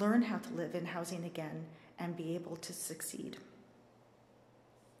learn how to live in housing again and be able to succeed.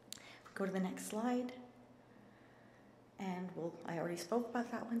 Go to the next slide. And I already spoke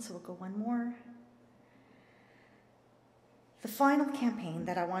about that one, so we'll go one more. The final campaign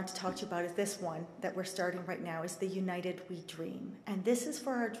that I want to talk to you about is this one that we're starting right now, is the United We Dream. And this is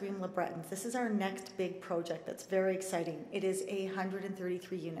for our Dream Lebretons. This is our next big project that's very exciting. It is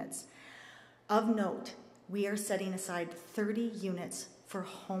 133 units. Of note, we are setting aside 30 units for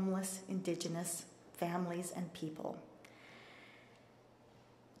homeless Indigenous families and people.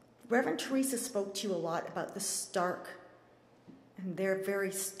 Reverend Teresa spoke to you a lot about the stark, and they're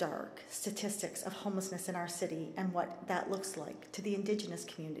very stark, statistics of homelessness in our city and what that looks like to the Indigenous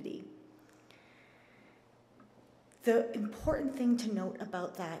community. The important thing to note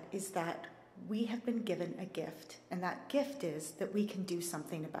about that is that we have been given a gift, and that gift is that we can do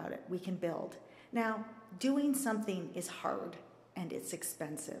something about it. We can build. Now, doing something is hard and it's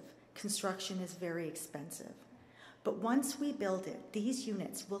expensive. Construction is very expensive. But once we build it, these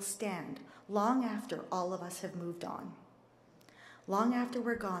units will stand long after all of us have moved on. Long after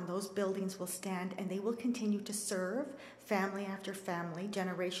we're gone, those buildings will stand and they will continue to serve family after family,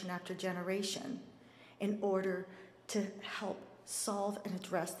 generation after generation, in order to help solve and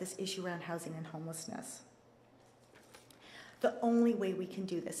address this issue around housing and homelessness. The only way we can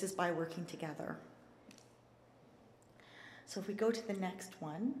do this is by working together. So if we go to the next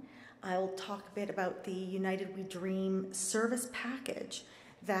one, I'll talk a bit about the United We Dream service package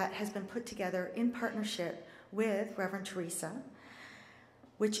that has been put together in partnership with Reverend Teresa,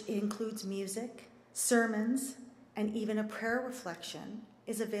 which includes music, sermons, and even a prayer reflection,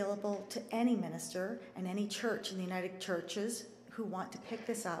 is available to any minister and any church in the United Churches who want to pick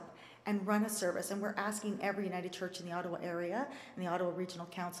this up and run a service. And we're asking every United Church in the Ottawa area and the Ottawa Regional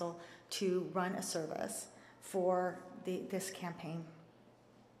Council to run a service for this campaign.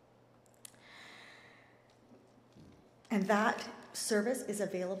 And that service is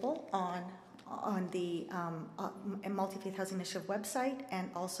available on the Multifaith Housing Initiative website and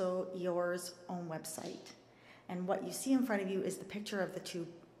also yours own website. And what you see in front of you is the picture of the two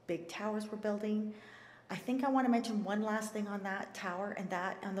big towers we're building. I think I want to mention one last thing on that tower and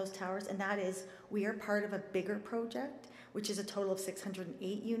on those towers, and that is we are part of a bigger project, which is a total of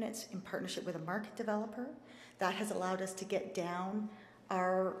 608 units in partnership with a market developer. That has allowed us to get down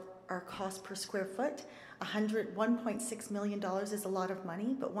our cost per square foot. $1.6 million is a lot of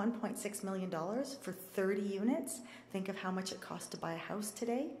money, but $1.6 million for 30 units, think of how much it costs to buy a house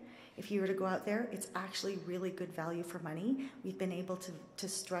today. If you were to go out there, it's actually really good value for money. We've been able to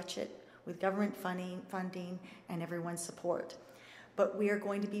stretch it with government funding and everyone's support. But we are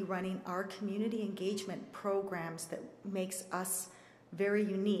going to be running our community engagement programs that makes us very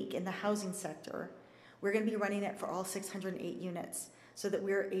unique in the housing sector. We're going to be running it for all 608 units so that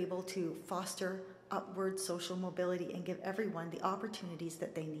we're able to foster upward social mobility and give everyone the opportunities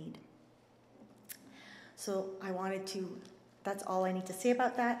that they need. So that's all I need to say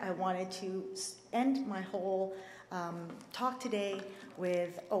about that. I wanted to end my whole talk today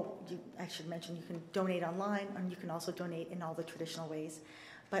with, I should mention you can donate online and you can also donate in all the traditional ways.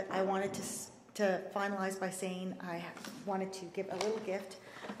 But I wanted to finalize by saying I wanted to give a little gift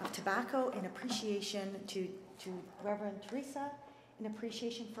of tobacco in appreciation to Reverend Teresa, in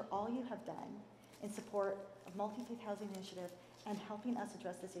appreciation for all you have done in support of Multifaith Housing Initiative and helping us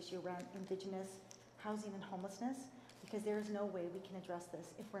address this issue around Indigenous housing and homelessness, because there is no way we can address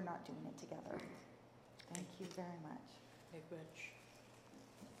this if we're not doing it together. Thank you very much. Hey, Rich.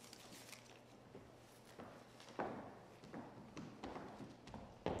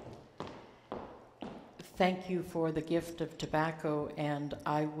 Thank you for the gift of tobacco, and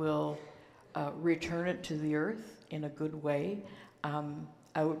I will return it to the earth in a good way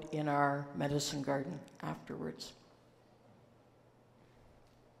out in our medicine garden afterwards.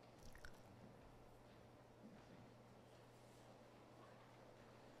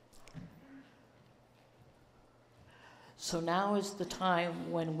 So now is the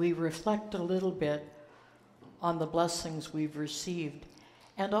time when we reflect a little bit on the blessings we've received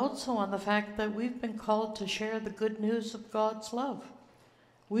and also on the fact that we've been called to share the good news of God's love.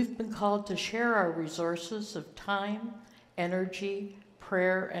 We've been called to share our resources of time, energy,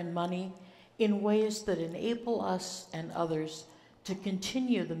 prayer, and money in ways that enable us and others to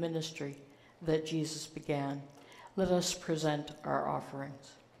continue the ministry that Jesus began. Let us present our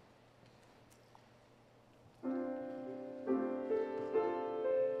offerings.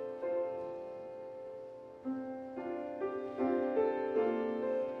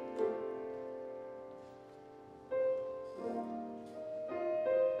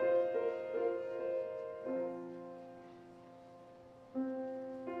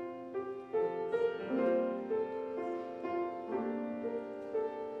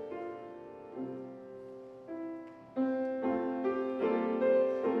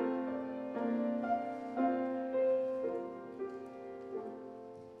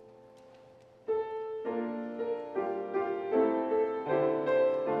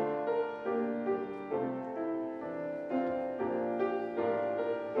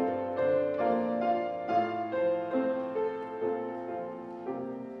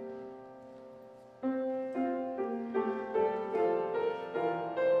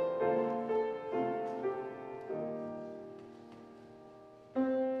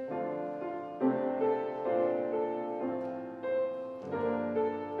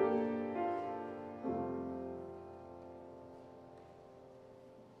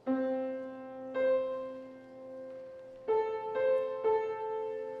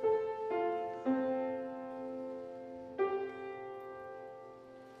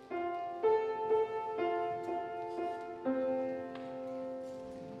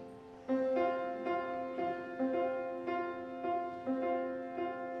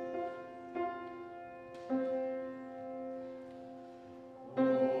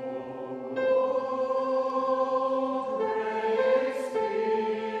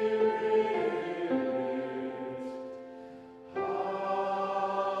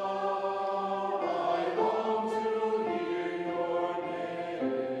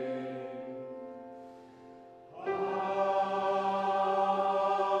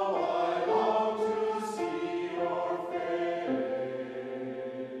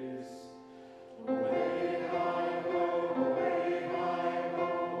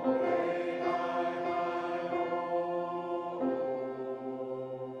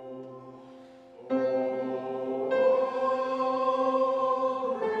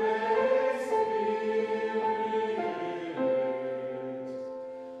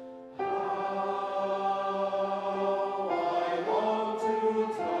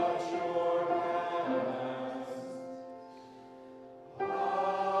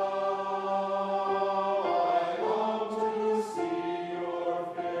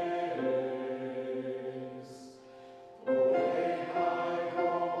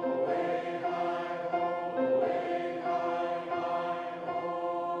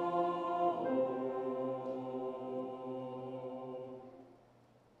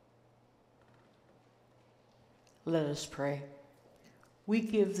 Let us pray. We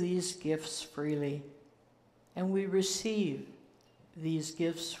give these gifts freely, and we receive these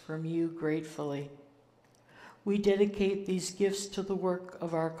gifts from you gratefully. We dedicate these gifts to the work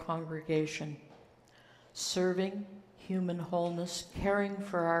of our congregation, serving human wholeness, caring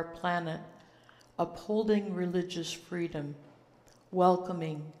for our planet, upholding religious freedom,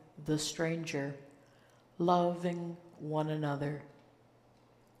 welcoming the stranger, loving one another.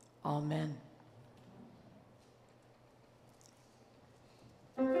 Amen.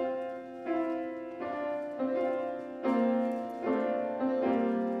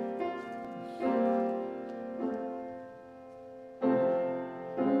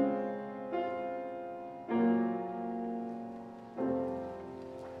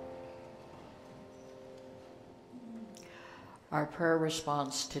 Our prayer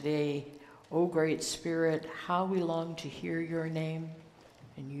response today, O great Spirit, how we long to hear your name,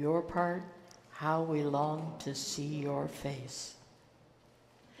 and your part, how we long to see your face.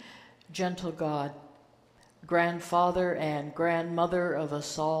 Gentle God, grandfather and grandmother of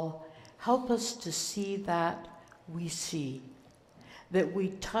us all, help us to see that we see, that we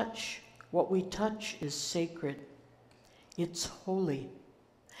touch, what we touch is sacred, it's holy,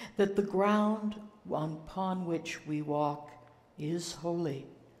 that the ground upon which we walk is holy.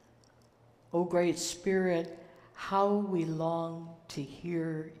 O great Spirit, how we long to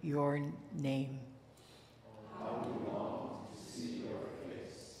hear your name. How we long to see your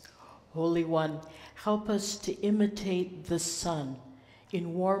face. Holy One, help us to imitate the sun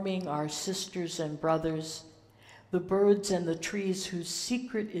in warming our sisters and brothers, the birds and the trees whose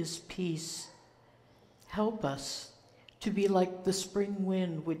secret is peace. Help us to be like the spring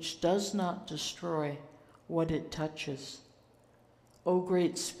wind which does not destroy what it touches. O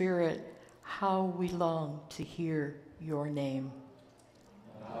great Spirit, how we long to hear your name.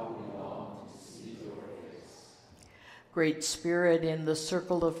 How we long to see your face. Great Spirit, in the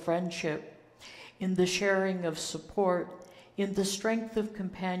circle of friendship, in the sharing of support, in the strength of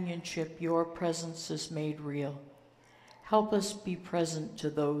companionship, your presence is made real. Help us be present to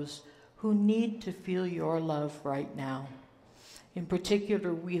those who need to feel your love right now. In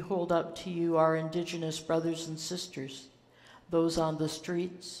particular, we hold up to you our indigenous brothers and sisters, those on the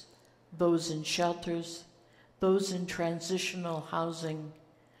streets, those in shelters, those in transitional housing,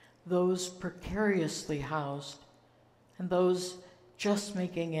 those precariously housed, and those just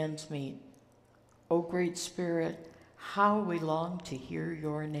making ends meet. O great Spirit, how we long to hear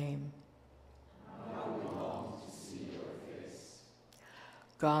your name. How we long to see your face.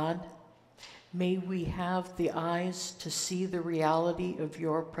 God, may we have the eyes to see the reality of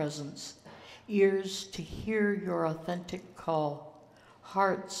your presence, ears to hear your authentic call,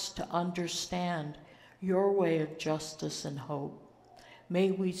 hearts to understand your way of justice and hope.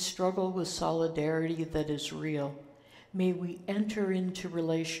 May we struggle with solidarity that is real. May we enter into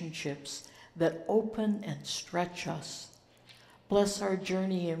relationships that open and stretch us. Bless our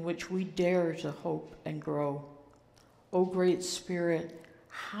journey in which we dare to hope and grow. O great Spirit,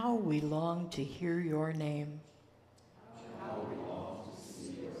 how we long to hear your name. How we long to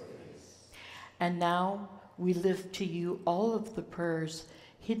see your face. And now we lift to you all of the prayers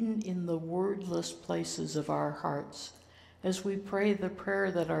hidden in the wordless places of our hearts as we pray the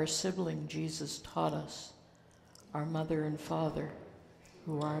prayer that our sibling Jesus taught us. Our Mother and Father,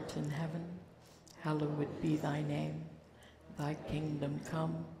 who art in heaven, hallowed be thy name. Thy kingdom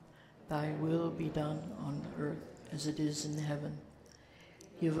come, thy will be done on earth as it is in heaven.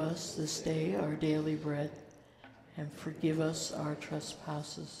 Give us this day our daily bread, and forgive us our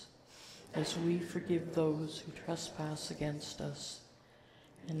trespasses, as we forgive those who trespass against us.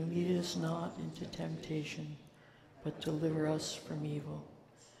 And lead us not into temptation, but deliver us from evil.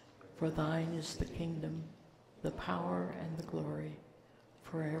 For thine is the kingdom, the power, and the glory,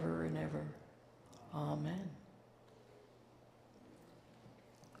 forever and ever. Amen.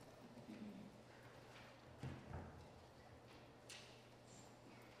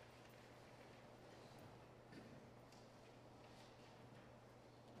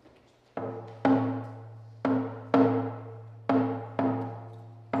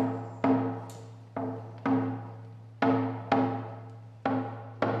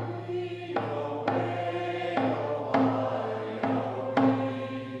 We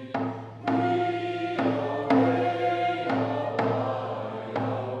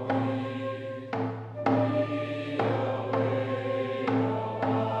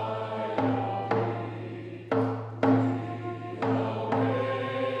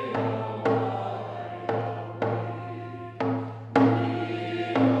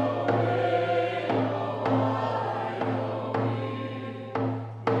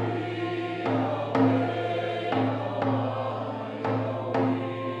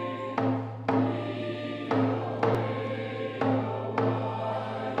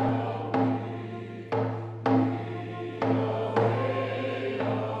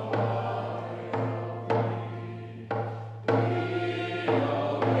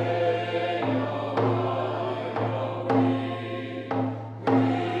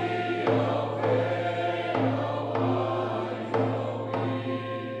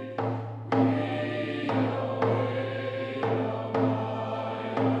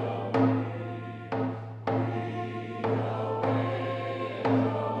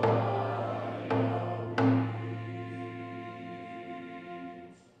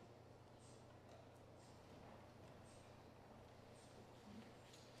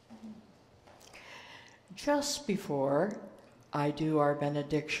Just before I do our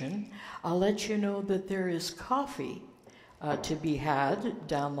benediction, I'll let you know that there is coffee to be had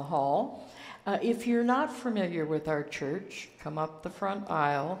down the hall. If you're not familiar with our church, come up the front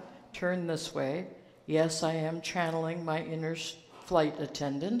aisle, turn this way. Yes, I am channeling my inner flight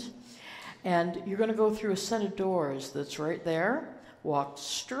attendant. And you're going to go through a set of doors that's right there. Walk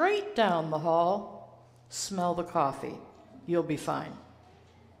straight down the hall, smell the coffee. You'll be fine.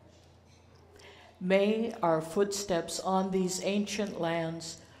 May our footsteps on these ancient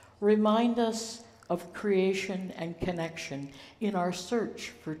lands remind us of creation and connection in our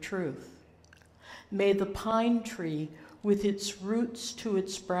search for truth. May the pine tree, with its roots to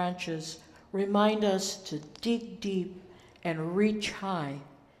its branches, remind us to dig deep and reach high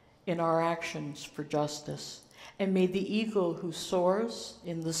in our actions for justice. And may the eagle who soars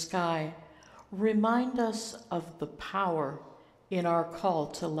in the sky remind us of the power in our call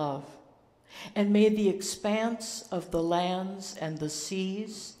to love. And may the expanse of the lands and the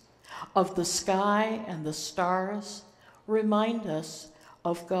seas, of the sky and the stars, remind us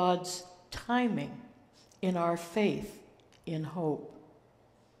of God's timing in our faith in hope.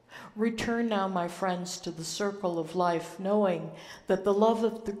 Return now, my friends, to the circle of life, knowing that the love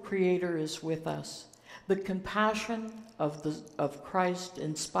of the Creator is with us. The compassion of Christ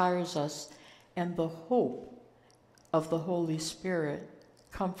inspires us, and the hope of the Holy Spirit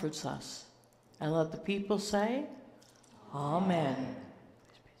comforts us. And let the people say, Amen.